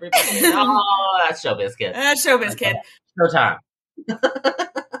loving everybody. Oh, that's Showbiz Kid. That's Showbiz Kid. Showtime.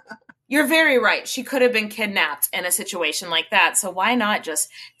 You're very right. She could have been kidnapped in a situation like that. So why not just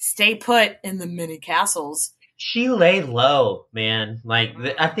stay put in the mini castles? She laid low, man. Like,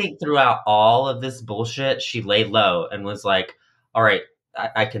 I think throughout all of this bullshit, she laid low and was like, all right,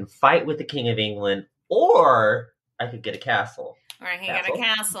 I can fight with the King of England, or I could get a castle. Or I can get a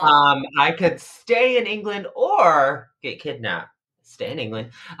castle. I could stay in England or get kidnapped. Stay in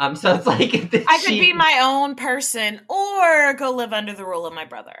England. So it's like... I could be my own person or go live under the rule of my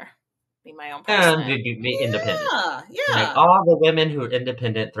brother. Be my own person. Be independent. Yeah. Like, all the women who are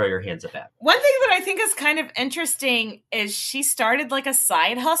independent, throw your hands up at. One thing that I think is kind of interesting is she started like a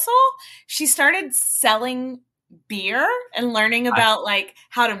side hustle. She started selling beer and learning about like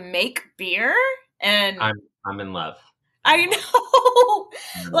how to make beer. And I'm in love. I know.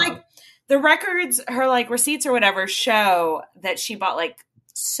 Like the records, her like receipts or whatever show that she bought like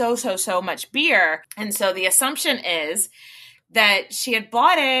so much beer. And so the assumption is that she had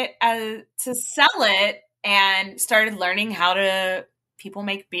bought it to sell it and started learning how to people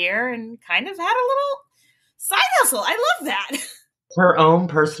make beer and kind of had a little side hustle. I love that. Her own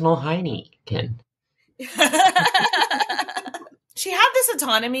personal Heineken. She had this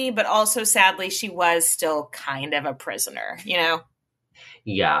autonomy, but also sadly she was still kind of a prisoner,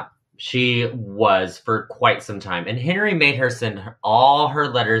 Yeah, she was for quite some time. And Henry made her send all her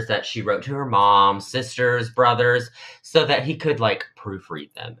letters that she wrote to her mom, sisters, brothers, so that he could like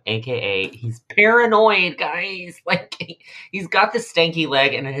proofread them. AKA, he's paranoid, guys. Like, he's got the stanky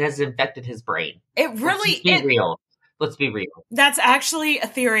leg and it has infected his brain. It really is real. Let's be real. That's actually a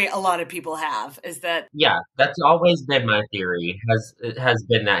theory a lot of people have, is that... Yeah, that's always been my theory, has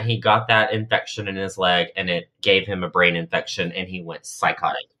been that he got that infection in his leg and it gave him a brain infection and he went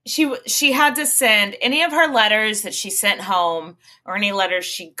psychotic. She had to send any of her letters that she sent home or any letters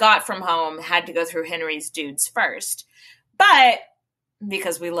she got from home had to go through Henry's dudes first. But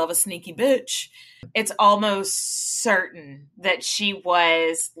because we love a sneaky bitch, it's almost certain that she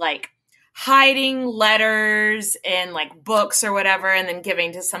was like hiding letters in like books or whatever and then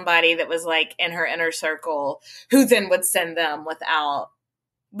giving to somebody that was like in her inner circle who then would send them without,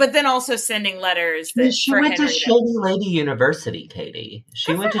 but then also sending letters. She went to Shady Lady University, Katie.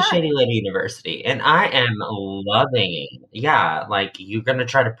 She went to Shady Lady University and I am loving it. Yeah, like, you're going to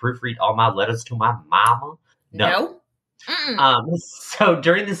try to proofread all my letters to my mama? No. So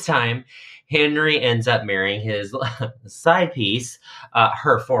during this time, Henry ends up marrying his side piece,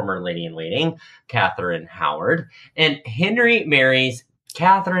 her former lady-in-waiting, Catherine Howard. And Henry marries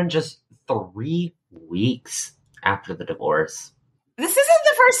Catherine just 3 weeks after the divorce. This isn't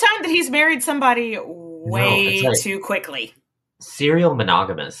the first time that he's married somebody way like too quickly. Serial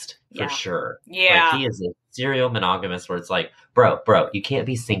monogamist, for Yeah. sure. Yeah. Like, he is a serial monogamist where it's like, bro, you can't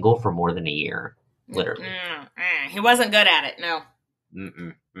be single for more than a year. Literally. He wasn't good at it, no.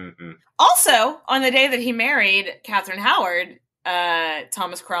 Mm-mm. Also, on the day that he married Catherine Howard,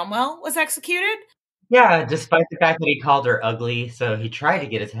 Thomas Cromwell was executed. Yeah, despite the fact that he called her ugly, so he tried to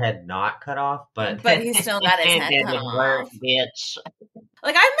get his head not cut off, but he still got his head cut off. Bitch.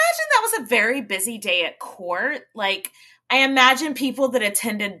 Like, I imagine that was a very busy day at court. Like, I imagine people that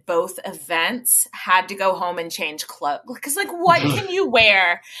attended both events had to go home and change clothes. Because, like, what can you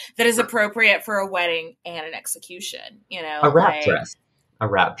wear that is appropriate for a wedding and an execution? You know, a wrap dress. A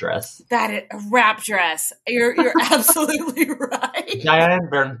wrap dress. A wrap dress. You're absolutely right. Diane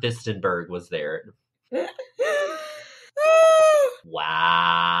Van Fistenberg was there.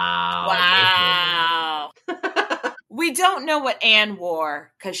 Wow. We don't know what Anne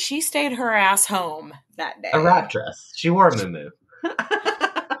wore because she stayed her ass home that day. A wrap dress. She wore a muumuu.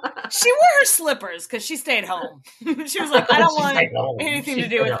 She wore her slippers because she stayed home. She was like, I don't want anything to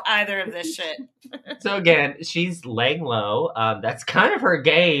do with either of this shit. So again, she's laying low. That's kind of her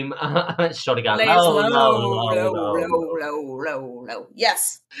game. She only got low.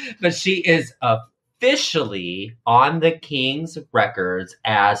 Yes. But she is officially on the king's records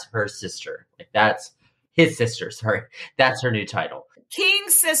as her sister. Like, that's his sister, sorry. That's her new title.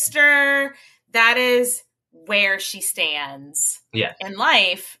 King's sister. That is where she stands in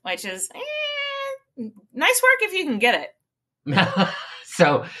life, which is nice work if you can get it.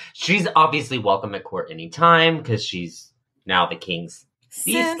 So she's obviously welcome at court anytime because she's now the king's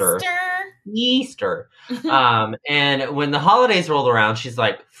sister. And when the holidays roll around, she's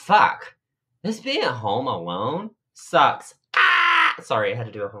like, fuck, this being at home alone sucks. Sorry, I had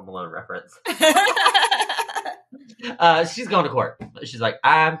to do a Home Alone reference. She's going to court. She's like,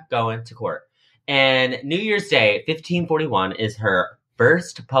 I'm going to court. And New Year's Day, 1541, is her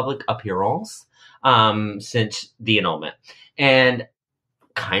first public appearance since the annulment. And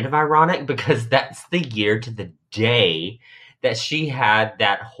kind of ironic because that's the year to the day that she had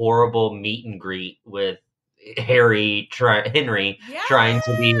that horrible meet and greet with Henry trying to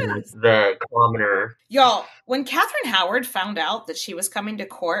be the commoner. Y'all, when Catherine Howard found out that she was coming to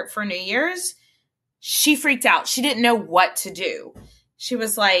court for New Year's, she freaked out. She didn't know what to do. She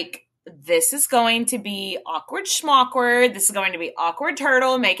was like, this is going to be awkward schmawkward. This is going to be awkward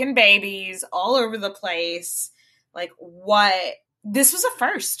turtle making babies all over the place. Like, what? This was a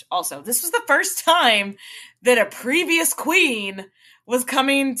first also. This was the first time that a previous queen was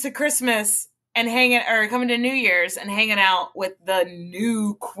coming to Christmas and coming to New Year's and hanging out with the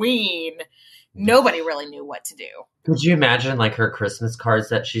new queen. Nobody really knew what to do. Could you imagine, like, her Christmas cards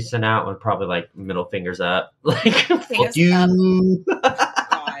that she sent out with probably, like, middle fingers up? Like, fuck you.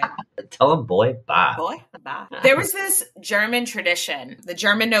 Tell him, boy, bye. Boy, bye. There was this German tradition, the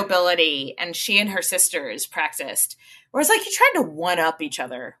German nobility, and she and her sisters practiced, where it's like you tried to one-up each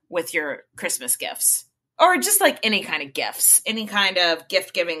other with your Christmas gifts. Or just, like, any kind of gifts. Any kind of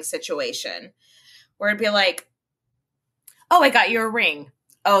gift-giving situation. Where it'd be like, oh, I got you a ring.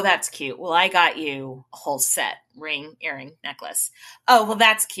 Oh, that's cute. Well, I got you a whole set. Ring, earring, necklace. Oh, well,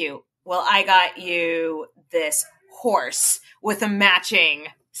 that's cute. Well, I got you this horse with a matching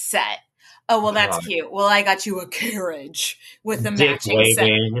set. Oh, well, that's cute. Well, I got you a carriage with a matching set.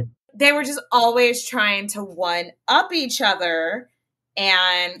 They were just always trying to one-up each other.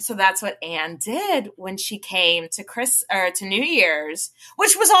 And so that's what Anne did when she came to New Year's,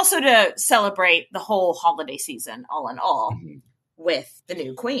 which was also to celebrate the whole holiday season, all in all. Mm-hmm. With the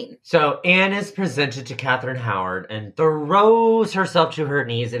new queen. So Anne is presented to Catherine Howard and throws herself to her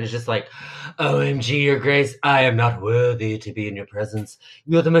knees and is just like, OMG, your grace, I am not worthy to be in your presence.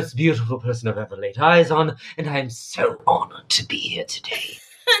 You are the most beautiful person I've ever laid eyes on, and I am so honored to be here today.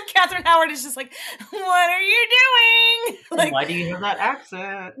 Catherine Howard is just like, what are you doing? Like, why do you have that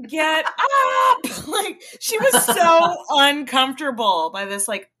accent? Get up! Like, she was so uncomfortable by this,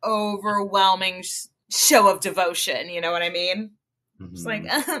 like, overwhelming show of devotion. You know what I mean? It's like,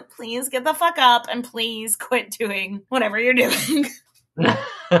 please get the fuck up and please quit doing whatever you're doing.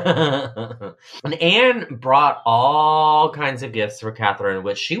 And Anne brought all kinds of gifts for Catherine,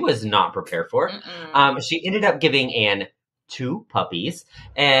 which she was not prepared for. She ended up giving Anne 2 puppies,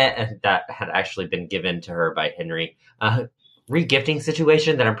 and that had actually been given to her by Henry. Regifting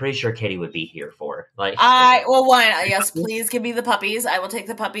situation that I'm pretty sure Katie would be here for. Yes, please give me the puppies. I will take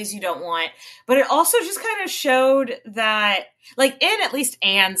the puppies you don't want. But it also just kind of showed that, like, in at least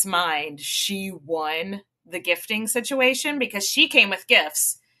Anne's mind, she won the gifting situation because she came with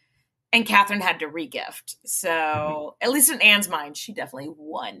gifts And Catherine had to regift. So at least in Anne's mind, she definitely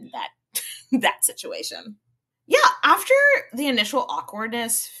won that situation. Yeah, after the initial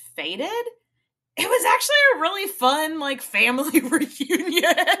awkwardness faded, it was actually a really fun, like, family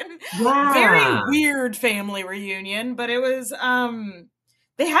reunion. Yeah. Very weird family reunion, but it was,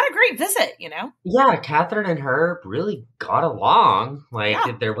 they had a great visit, you know? Yeah, Catherine and her really got along. Like,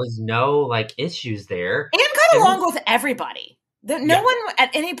 Yeah. there was no, like, issues there. Anne got along with everybody. No one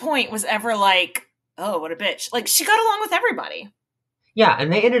at any point was ever like, oh, what a bitch. Like, she got along with everybody. Yeah,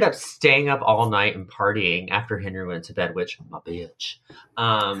 and they ended up staying up all night and partying after Henry went to bed, which, my bitch.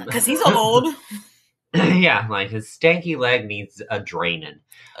 Because he's old. Yeah, like, his stanky leg needs a draining.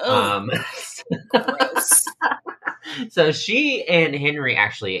 Gross. So she and Henry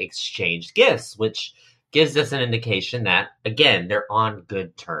actually exchanged gifts, which gives us an indication that, again, they're on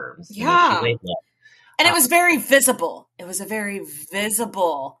good terms. Yeah. And it was very visible. It was a very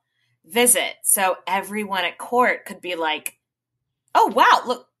visible visit. So everyone at court could be like, oh, wow,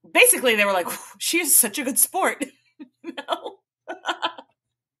 look. Basically, they were like, she is such a good sport. No.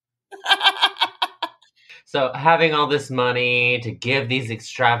 So having all this money to give these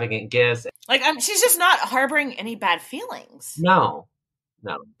extravagant gifts. Like, she's just not harboring any bad feelings. No.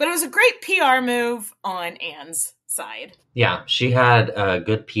 But it was a great PR move on Anne's side. Yeah, she had a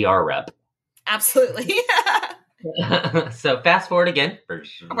good PR rep. Absolutely. So fast forward again.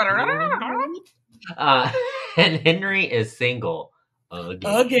 And Henry is single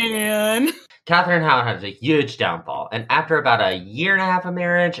again. Catherine Howard has a huge downfall. And after about a year and a half of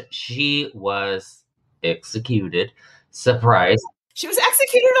marriage, she was executed. Surprise. She was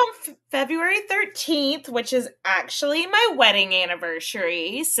executed on February 13th, which is actually my wedding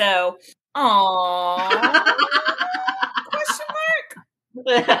anniversary. So, aww. Question mark.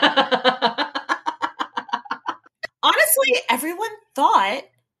 Honestly, everyone thought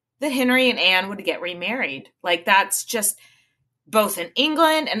that Henry and Anne would get remarried. Like, that's just both in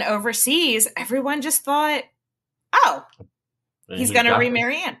England and overseas. Everyone just thought, oh, he's going to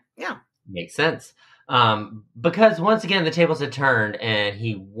remarry Anne. Yeah. Makes sense. Because once again, the tables had turned and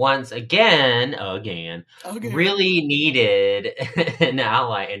he once again, really needed an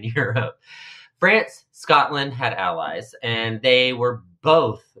ally in Europe. France, Scotland had allies, and they were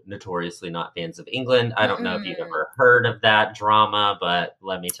both notoriously not fans of England. I don't know if you've ever heard of that drama, but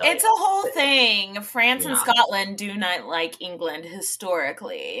let me tell you. It's a whole thing. France and Scotland do not like England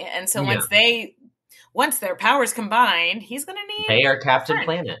historically. And so once their powers combined, he's going to need... They are Captain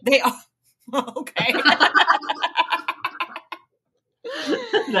Planet. They are. Okay.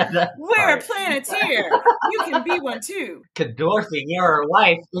 We're a planeteer. You can be one too. Cadorsing your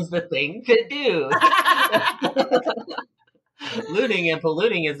wife is the thing to do. Looting and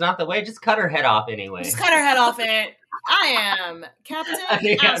polluting is not the way. Just cut her head off anyway. Just cut her head off it. I am Captain Asshole.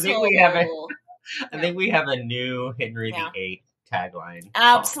 I think we have a new Henry VIII tagline.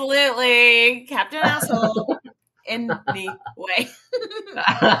 Absolutely. Captain Asshole. Anyway.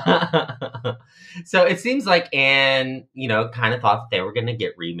 So it seems like Anne, kind of thought that they were going to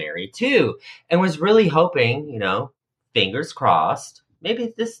get remarried too, and was really hoping, fingers crossed,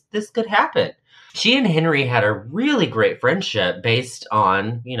 maybe this could happen. She and Henry had a really great friendship based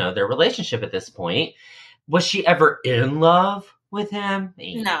on, their relationship at this point. Was she ever in love with him?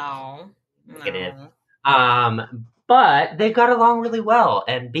 No. Negative. But they got along really well,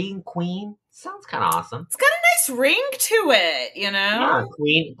 and being queen sounds kind of awesome. It's got a nice ring to it, Yeah,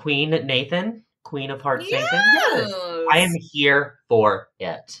 Queen Nathan, Queen of Hearts Nathan. Yes. I am here for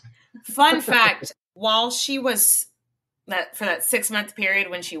it. Fun fact, while she was for that 6-month period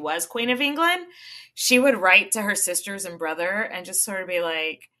when she was Queen of England, she would write to her sisters and brother and just sort of be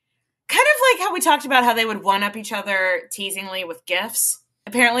like, kind of like how we talked about how they would one-up each other teasingly with gifts.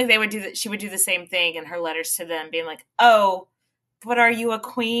 Apparently they would do that. She would do the same thing in her letters to them, being like, oh, but are you a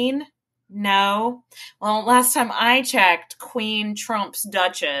queen? No. Well, last time I checked, Queen trumps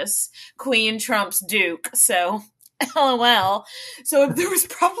Duchess, Queen trumps Duke, so LOL. So there was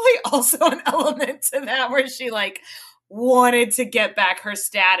probably also an element to that where she wanted to get back her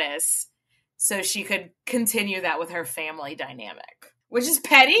status so she could continue that with her family dynamic, which is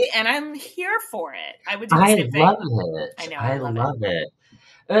petty, and I'm here for it. I would do the same thing. I love it. I know. I love it.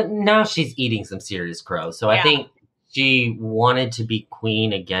 Now she's eating some serious crow, so I think she wanted to be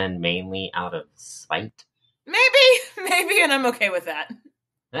queen again, mainly out of spite. Maybe, and I'm okay with that.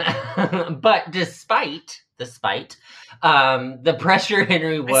 But despite the pressure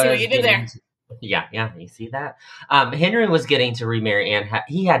Henry was... I see what you did there. Yeah, you see that? Henry was getting to remarry Anne.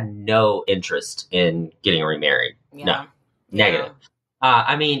 He had no interest in getting remarried. Yeah. No, negative.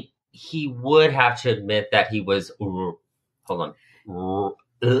 I mean, he would have to admit that he was...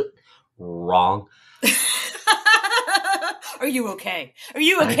 Wrong. Are you okay? Are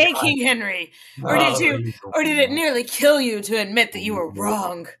you okay, King Henry? Or did it nearly kill you to admit that you were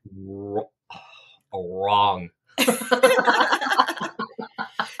wrong? Wrong.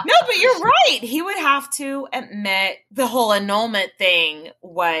 No, but you're right. He would have to admit the whole annulment thing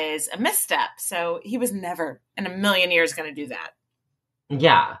was a misstep. So he was never in a million years going to do that.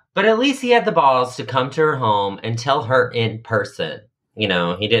 Yeah, but at least he had the balls to come to her home and tell her in person. You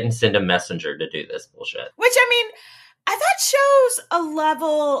know, he didn't send a messenger to do this bullshit. Which, I mean, I thought shows a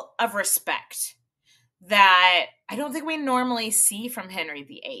level of respect that I don't think we normally see from Henry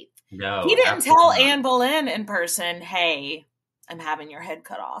VIII. No, he didn't tell Anne Boleyn in person, hey, I'm having your head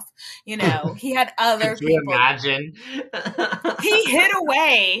cut off. You know, he had other Could people. you imagine? He hid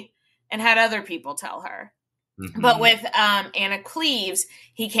away and had other people tell her. Mm-hmm. But with Anna Cleves,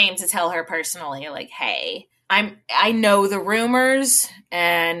 he came to tell her personally, like, hey, I know the rumors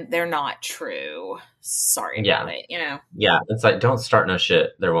and they're not true. Sorry about it, you know? Yeah, it's like, don't start no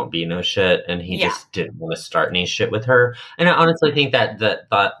shit. There won't be no shit. And he just didn't want to start any shit with her. And I honestly think that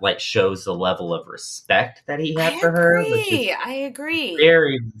like shows the level of respect that he had for her. I agree.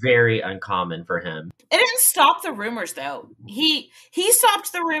 Very, very uncommon for him. It didn't stop the rumors, though. He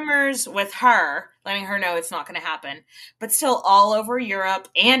stopped the rumors with her, letting her know it's not going to happen. But still, all over Europe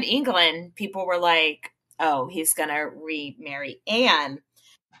and England, people were like, oh, he's going to remarry Anne.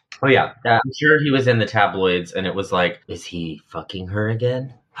 Oh, yeah. I'm sure he was in the tabloids, and it was like, is he fucking her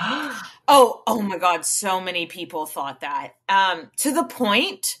again? Oh my God. So many people thought that. To the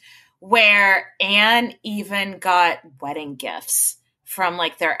point where Anne even got wedding gifts from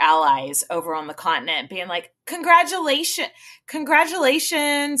like their allies over on the continent, being like, congratulations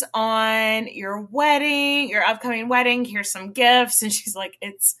on your wedding, your upcoming wedding. Here's some gifts. And she's like,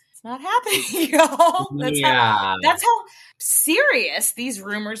 it's not happening, y'all. That's how serious these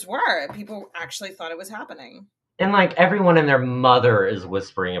rumors were. People actually thought it was happening. And like everyone and their mother is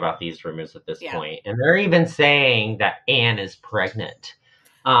whispering about these rumors at this point. And they're even saying that Anne is pregnant.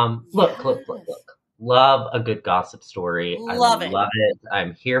 Look. Love a good gossip story. Love it.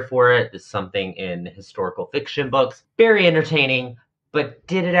 I'm here for it. It's something in historical fiction books. Very entertaining. But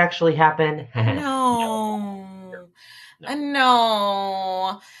did it actually happen? No.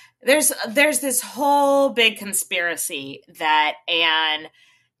 There's this whole big conspiracy that Anne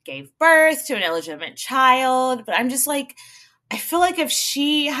gave birth to an illegitimate child. But I'm just like, I feel like if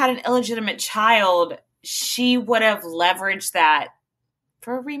she had an illegitimate child, she would have leveraged that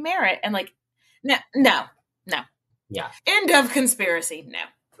for a remarriage. And like, no. Yeah. End of conspiracy. No.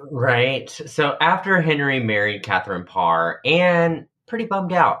 Right. So after Henry married Catherine Parr, Anne pretty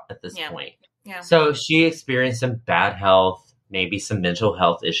bummed out at this point. Yeah. So she experienced some bad health, maybe some mental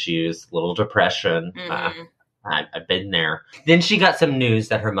health issues, a little depression. Mm-hmm. I've been there. Then she got some news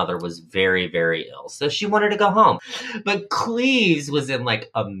that her mother was very, very ill. So she wanted to go home. But Cleves was in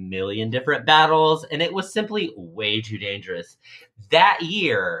like a million different battles, and it was simply way too dangerous. That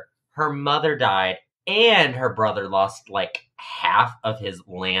year, her mother died, and her brother lost like half of his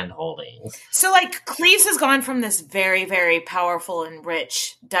land holdings. So like Cleves has gone from this very, very powerful and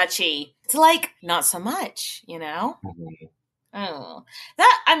rich duchy to like not so much, you know? Mm-hmm. Oh,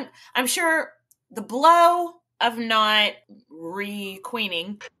 that I'm sure the blow of not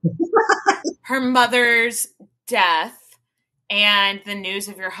re-queening, her mother's death, and the news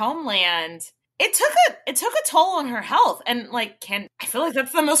of your homeland, it took a toll on her health. And like, I feel like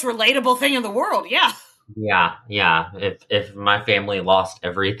that's the most relatable thing in the world. Yeah. Yeah. If my family lost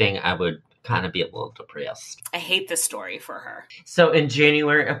everything, I would kind of be a little depressed. I hate this story for her. So in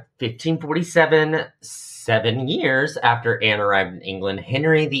January of 1547, 7 years after Anne arrived in England,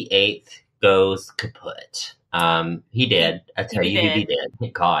 Henry VIII goes kaput. He did. I tell you, he did.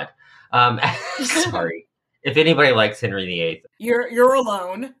 Thank God. Sorry. If anybody likes Henry VIII, you're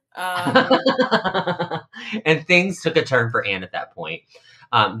alone. And things took a turn for Anne at that point.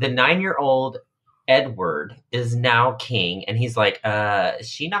 The 9-year-old Edward is now king, and he's like, is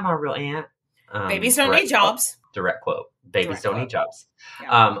she not my real aunt? Babies don't need jobs. Direct quote. Babies don't need jobs.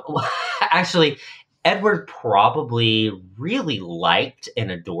 Yeah. Actually, Edward probably really liked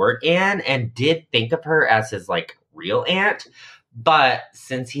and adored Anne and did think of her as his like real aunt. But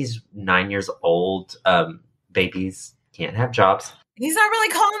since he's 9 years old, babies can't have jobs. He's not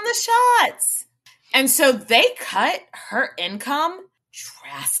really calling the shots. And so they cut her income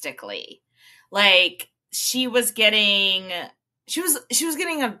drastically. Like she was getting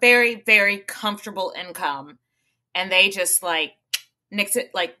a very, very comfortable income, and they just like nixed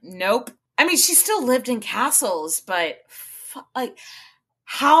it. Like, nope. I mean, she still lived in castles, but like,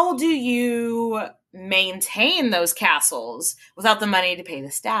 how do you maintain those castles without the money to pay the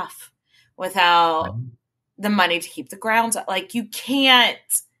staff? without the money to keep the grounds up. Like, you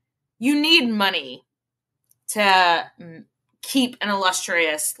need money to keep an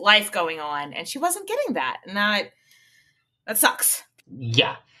illustrious life going on. And she wasn't getting that. And that sucks.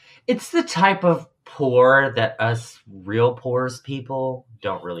 Yeah. It's the type of poor that us real poor's people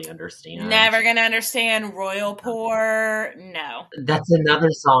don't really understand. Never gonna understand royal poor. No. That's another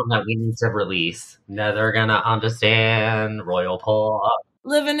song that we need to release. Never gonna understand royal poor.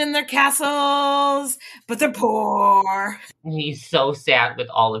 Living in their castles, but they're poor. He's so sad with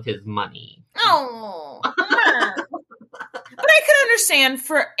all of his money. Oh. But I could understand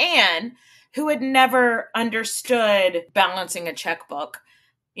for Anne, who had never understood balancing a checkbook.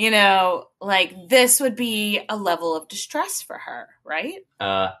 You know, like, this would be a level of distress for her, right?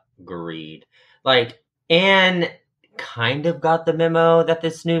 Agreed. Like, Anne kind of got the memo that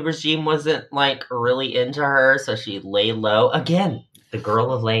this new regime wasn't, like, really into her, so she lay low. Again, the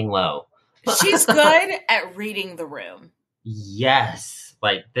girl of laying low. She's good at reading the room. Yes.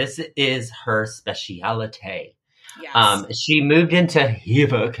 Like, this is her speciality. Yes. She moved into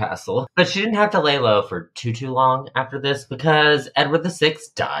Hever Castle, but she didn't have to lay low for too long after this because Edward VI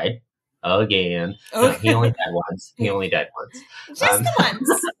died again. Okay. No, he only died once. Just the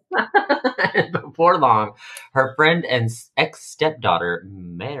once. And before long, her friend and ex-stepdaughter,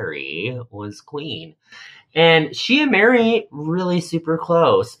 Mary, was queen. And she and Mary really super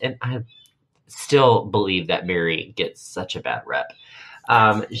close. And I still believe that Mary gets such a bad rep.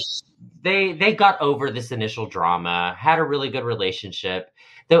 They got over this initial drama, had a really good relationship,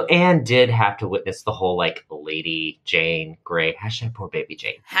 though Anne did have to witness the whole, like, Lady Jane Grey. # poor baby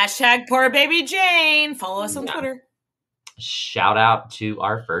Jane. # poor baby Jane. Follow us on Twitter. Shout out to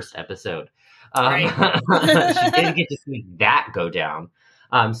our first episode. Right. She didn't get to see that go down.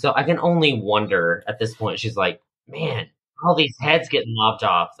 So I can only wonder at this point, she's like, man, all these heads get lopped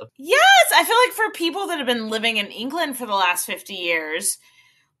off. Yes, I feel like for people that have been living in England for the last 50 years,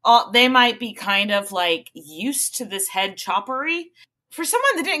 they might be kind of, like, used to this head choppery. For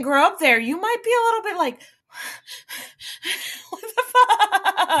someone that didn't grow up there, you might be a little bit like, what the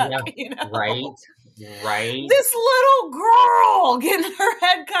fuck? Yeah, you know? Right. This little girl getting her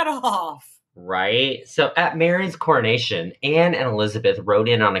head cut off. Right. So at Mary's coronation, Anne and Elizabeth rode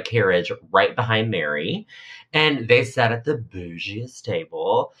in on a carriage right behind Mary, and they sat at the bougiest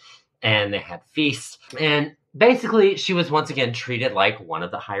table, and they had feasts. And basically, she was once again treated like one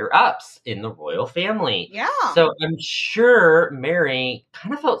of the higher-ups in the royal family. Yeah. So I'm sure Mary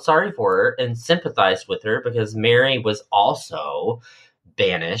kind of felt sorry for her and sympathized with her because Mary was also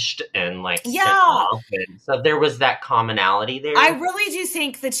banished and, like, sent off. And so there was that commonality there. I really do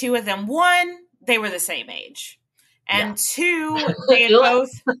think the two of them, one, they were the same age. And two, they had both...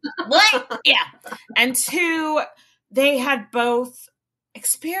 What? Yeah. And two, they had both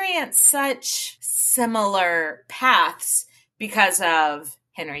experienced such similar paths because of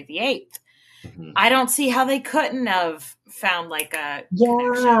Henry VIII. Mm-hmm. I don't see how they couldn't have found, like, a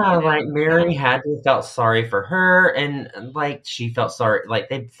connection, you know? Like, Mary had to have felt sorry for her, and, like, she felt sorry, like,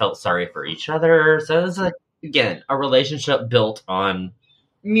 they felt sorry for each other. So it was, like, again, a relationship built on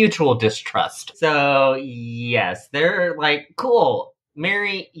mutual distrust. So, yes, they're like, cool,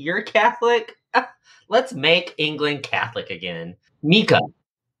 Mary, you're Catholic? Let's make England Catholic again. Mika.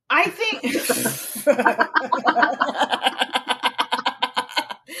 I think...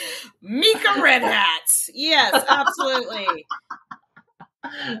 Mika Red Hats. Yes, absolutely.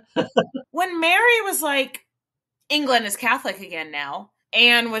 When Mary was like, England is Catholic again now,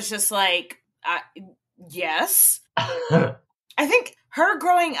 Anne was just like, yes. I think her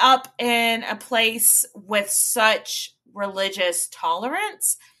growing up in a place with such religious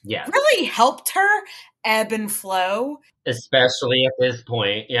tolerance really helped her ebb and flow. Especially at this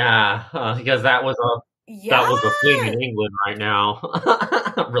point, because that was a thing in England right now.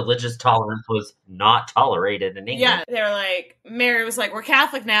 Religious tolerance was not tolerated in England. Yeah, they were like, Mary was like, we're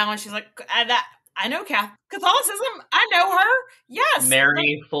Catholic now, and she's like, I know Catholicism. I know her. Yes.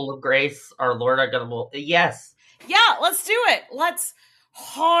 Mary, full of grace, our Lord, our God. Yes. Yeah, let's do it. Let's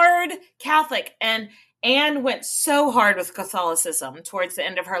hard Catholic. And Anne went so hard with Catholicism towards the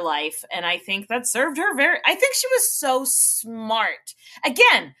end of her life, and I think that served her I think she was so smart.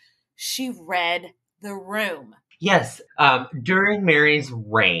 Again, she read the room. Yes. During Mary's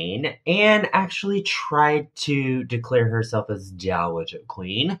reign, Anne actually tried to declare herself as Dowager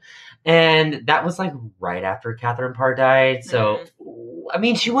Queen. And that was, like, right after Catherine Parr died. So, I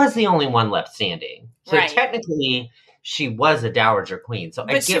mean, she was the only one left standing. So technically, she was a Dowager Queen. So,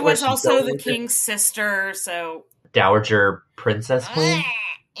 but she was also the king's sister, so... Dowager Princess Queen?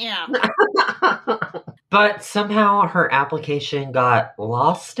 Yeah. But somehow her application got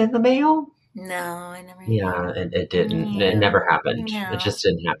lost in the mail. No, I never Yeah, did. it didn't. It Yeah. never happened. No. It just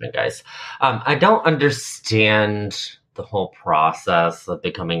didn't happen, guys. I don't understand the whole process of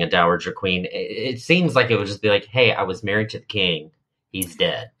becoming a dowager queen. It seems like it would just be like, hey, I was married to the king. He's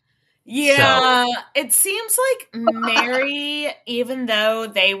dead. Yeah, it seems like Mary, even though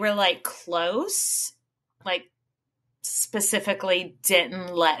they were like close, like specifically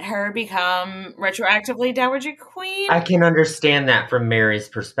didn't let her become retroactively Dowager Queen. I can understand that from Mary's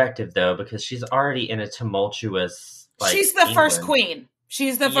perspective, though, because she's already in a tumultuous. She's the first queen.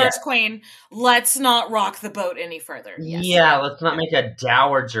 She's the first queen. Let's not rock the boat any further. Yes. Yeah, let's not make a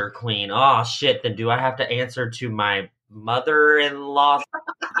dowager queen. Oh, shit. Then do I have to answer to my mother-in-law?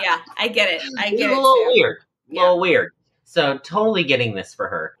 Yeah, I get it. I get it. A little weird. So totally getting this for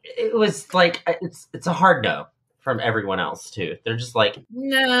her. It was like, it's a hard no from everyone else, too. They're just like...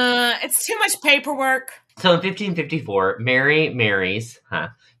 Nah, it's too much paperwork. So in 1554, Mary marries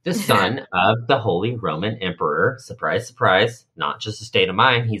the son of the Holy Roman Emperor. Surprise, surprise. Not just a state of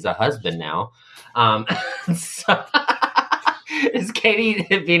mind. He's a husband now. So is Katie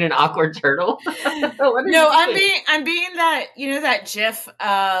being an awkward turtle? No, I'm being that, that GIF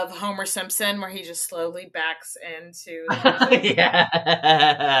of Homer Simpson where he just slowly backs into. Yeah.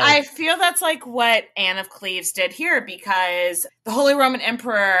 I feel that's like what Anne of Cleves did here, because the Holy Roman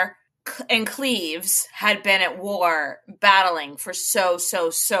Emperor and Cleves had been at war battling for so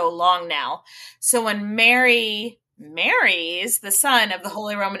long now. So when Mary marries the son of the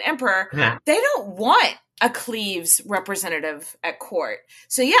Holy Roman Emperor, they don't want a Cleves representative at court.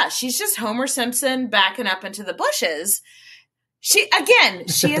 So yeah, she's just Homer Simpson backing up into the bushes. She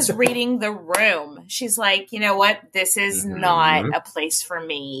is reading the room. She's like, you know what? This is not a place for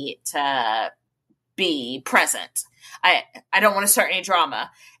me to be present. I don't want to start any drama.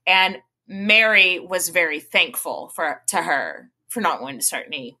 And Mary was very thankful to her for not wanting to start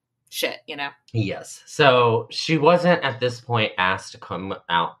any shit, Yes. So she wasn't at this point asked to come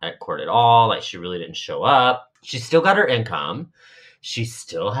out at court at all. Like, she really didn't show up. She still got her income. She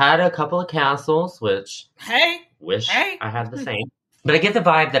still had a couple of castles, which I had the same. But I get the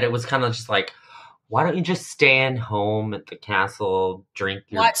vibe that it was kind of just like, why don't you just stand home at the castle, drink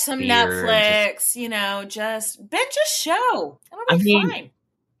your watch some beer, Netflix, just binge a show. It'll be fine.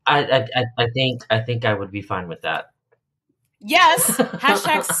 I think I would be fine with that. Yes.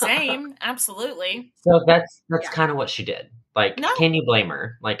 Hashtag same. Absolutely. So that's kind of what she did. Like, Can you blame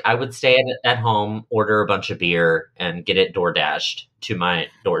her? Like, I would stay at home, order a bunch of beer, and get it door dashed to my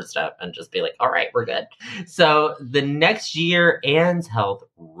doorstep and just be like, all right, we're good. So the next year, Anne's health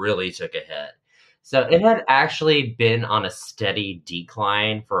really took a hit. So it had actually been on a steady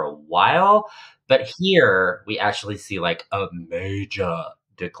decline for a while. But here we actually see like a major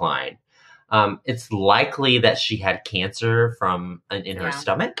decline. It's likely that she had cancer in her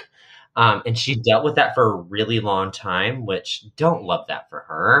stomach. And she dealt with that for a really long time, which don't love that for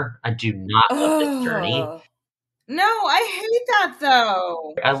her. I do not love this journey. No, I hate that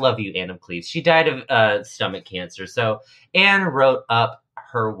though. I love you, Anne of Cleves. She died of stomach cancer. So Anne wrote up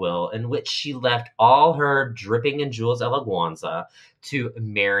her will in which she left all her dripping in jewels eleganza to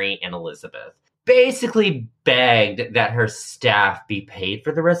Mary and Elizabeth. Basically begged that her staff be paid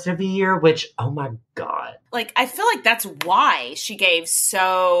for the rest of the year, which, oh my God. Like, I feel like that's why she gave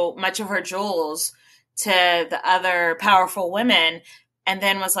so much of her jewels to the other powerful women, and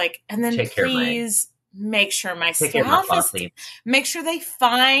then was like, and then please make sure my staff make sure they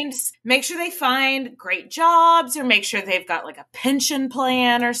find great jobs, or make sure they've got like a pension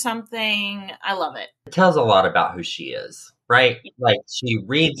plan or something. I love it. It tells a lot about who she is. Right? Like, she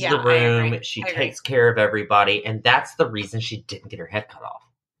reads the room, she takes care of everybody, and that's the reason she didn't get her head cut off.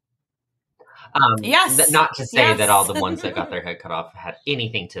 Not to say that all the ones that got their head cut off had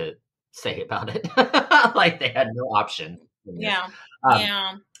anything to say about it. Like, they had no option.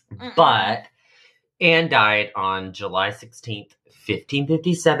 But Anne died on July 16th,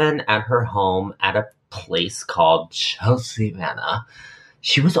 1557, at her home at a place called Chelsea Manor.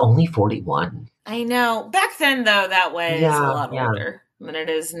 She was only 41. I know. Back then, though, that was a lot older than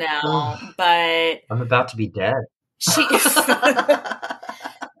it is now. But I'm about to be dead.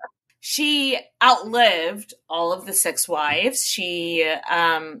 She outlived all of the 6 wives. She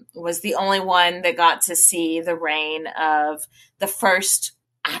was the only one that got to see the reign of the first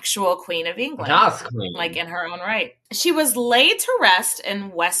actual Queen of England. Like, in her own right. She was laid to rest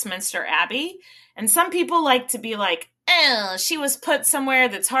in Westminster Abbey. And some people like to be like, she was put somewhere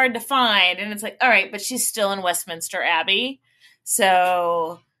that's hard to find. And it's like, all right, but she's still in Westminster Abbey.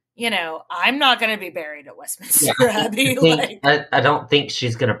 So, I'm not going to be buried at Westminster Abbey. I don't think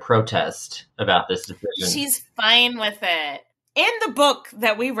she's going to protest about this decision. She's fine with it. In the book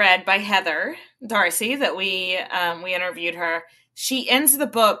that we read by Heather Darcy, that we interviewed her, she ends the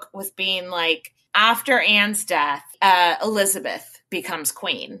book with being like, after Anne's death, Elizabeth becomes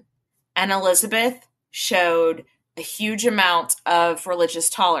queen. And Elizabeth showed a huge amount of religious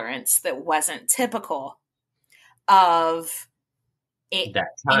tolerance that wasn't typical of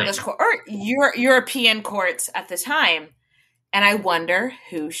English court or European courts at the time. And I wonder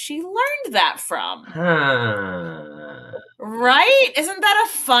who she learned that from. Right? Isn't that a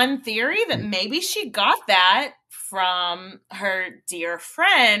fun theory that maybe she got that from her dear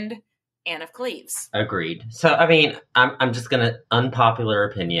friend, Anne of Cleves? Agreed. So, I mean, I'm just going to, unpopular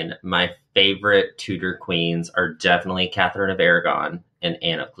opinion, my favorite Tudor queens are definitely Catherine of Aragon and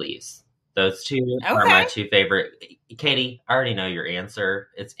Anne of Cleves. Those two are my two favorite. Katie, I already know your answer.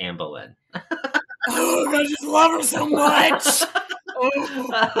 It's Anne Boleyn. Oh, I just love her so much.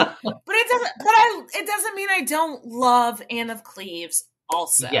 But it doesn't mean I don't love Anne of Cleves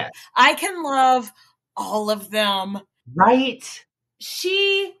also. Yes. I can love all of them. Right?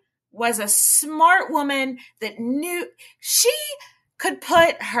 She was a smart woman that knew she could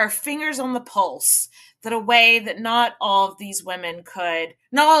put her fingers on the pulse that a way that not all of these women could,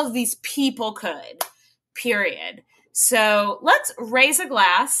 not all of these people could, period. So let's raise a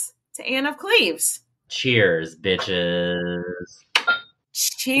glass to Anne of Cleves. Cheers, bitches.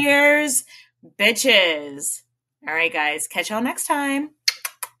 Cheers, bitches. All right, guys. Catch y'all next time.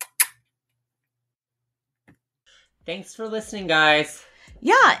 Thanks for listening, guys.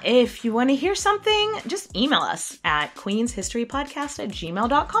 Yeah, if you want to hear something, just email us at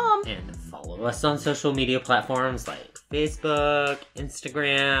queenshistorypodcast@gmail.com. And follow us on social media platforms like Facebook,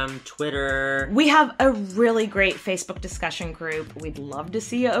 Instagram, Twitter. We have a really great Facebook discussion group. We'd love to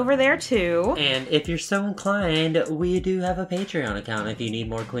see you over there, too. And if you're so inclined, we do have a Patreon account if you need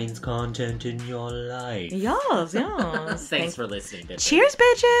more Queens content in your life. Yes. Thanks for listening, bitches. Cheers,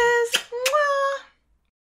 bitches!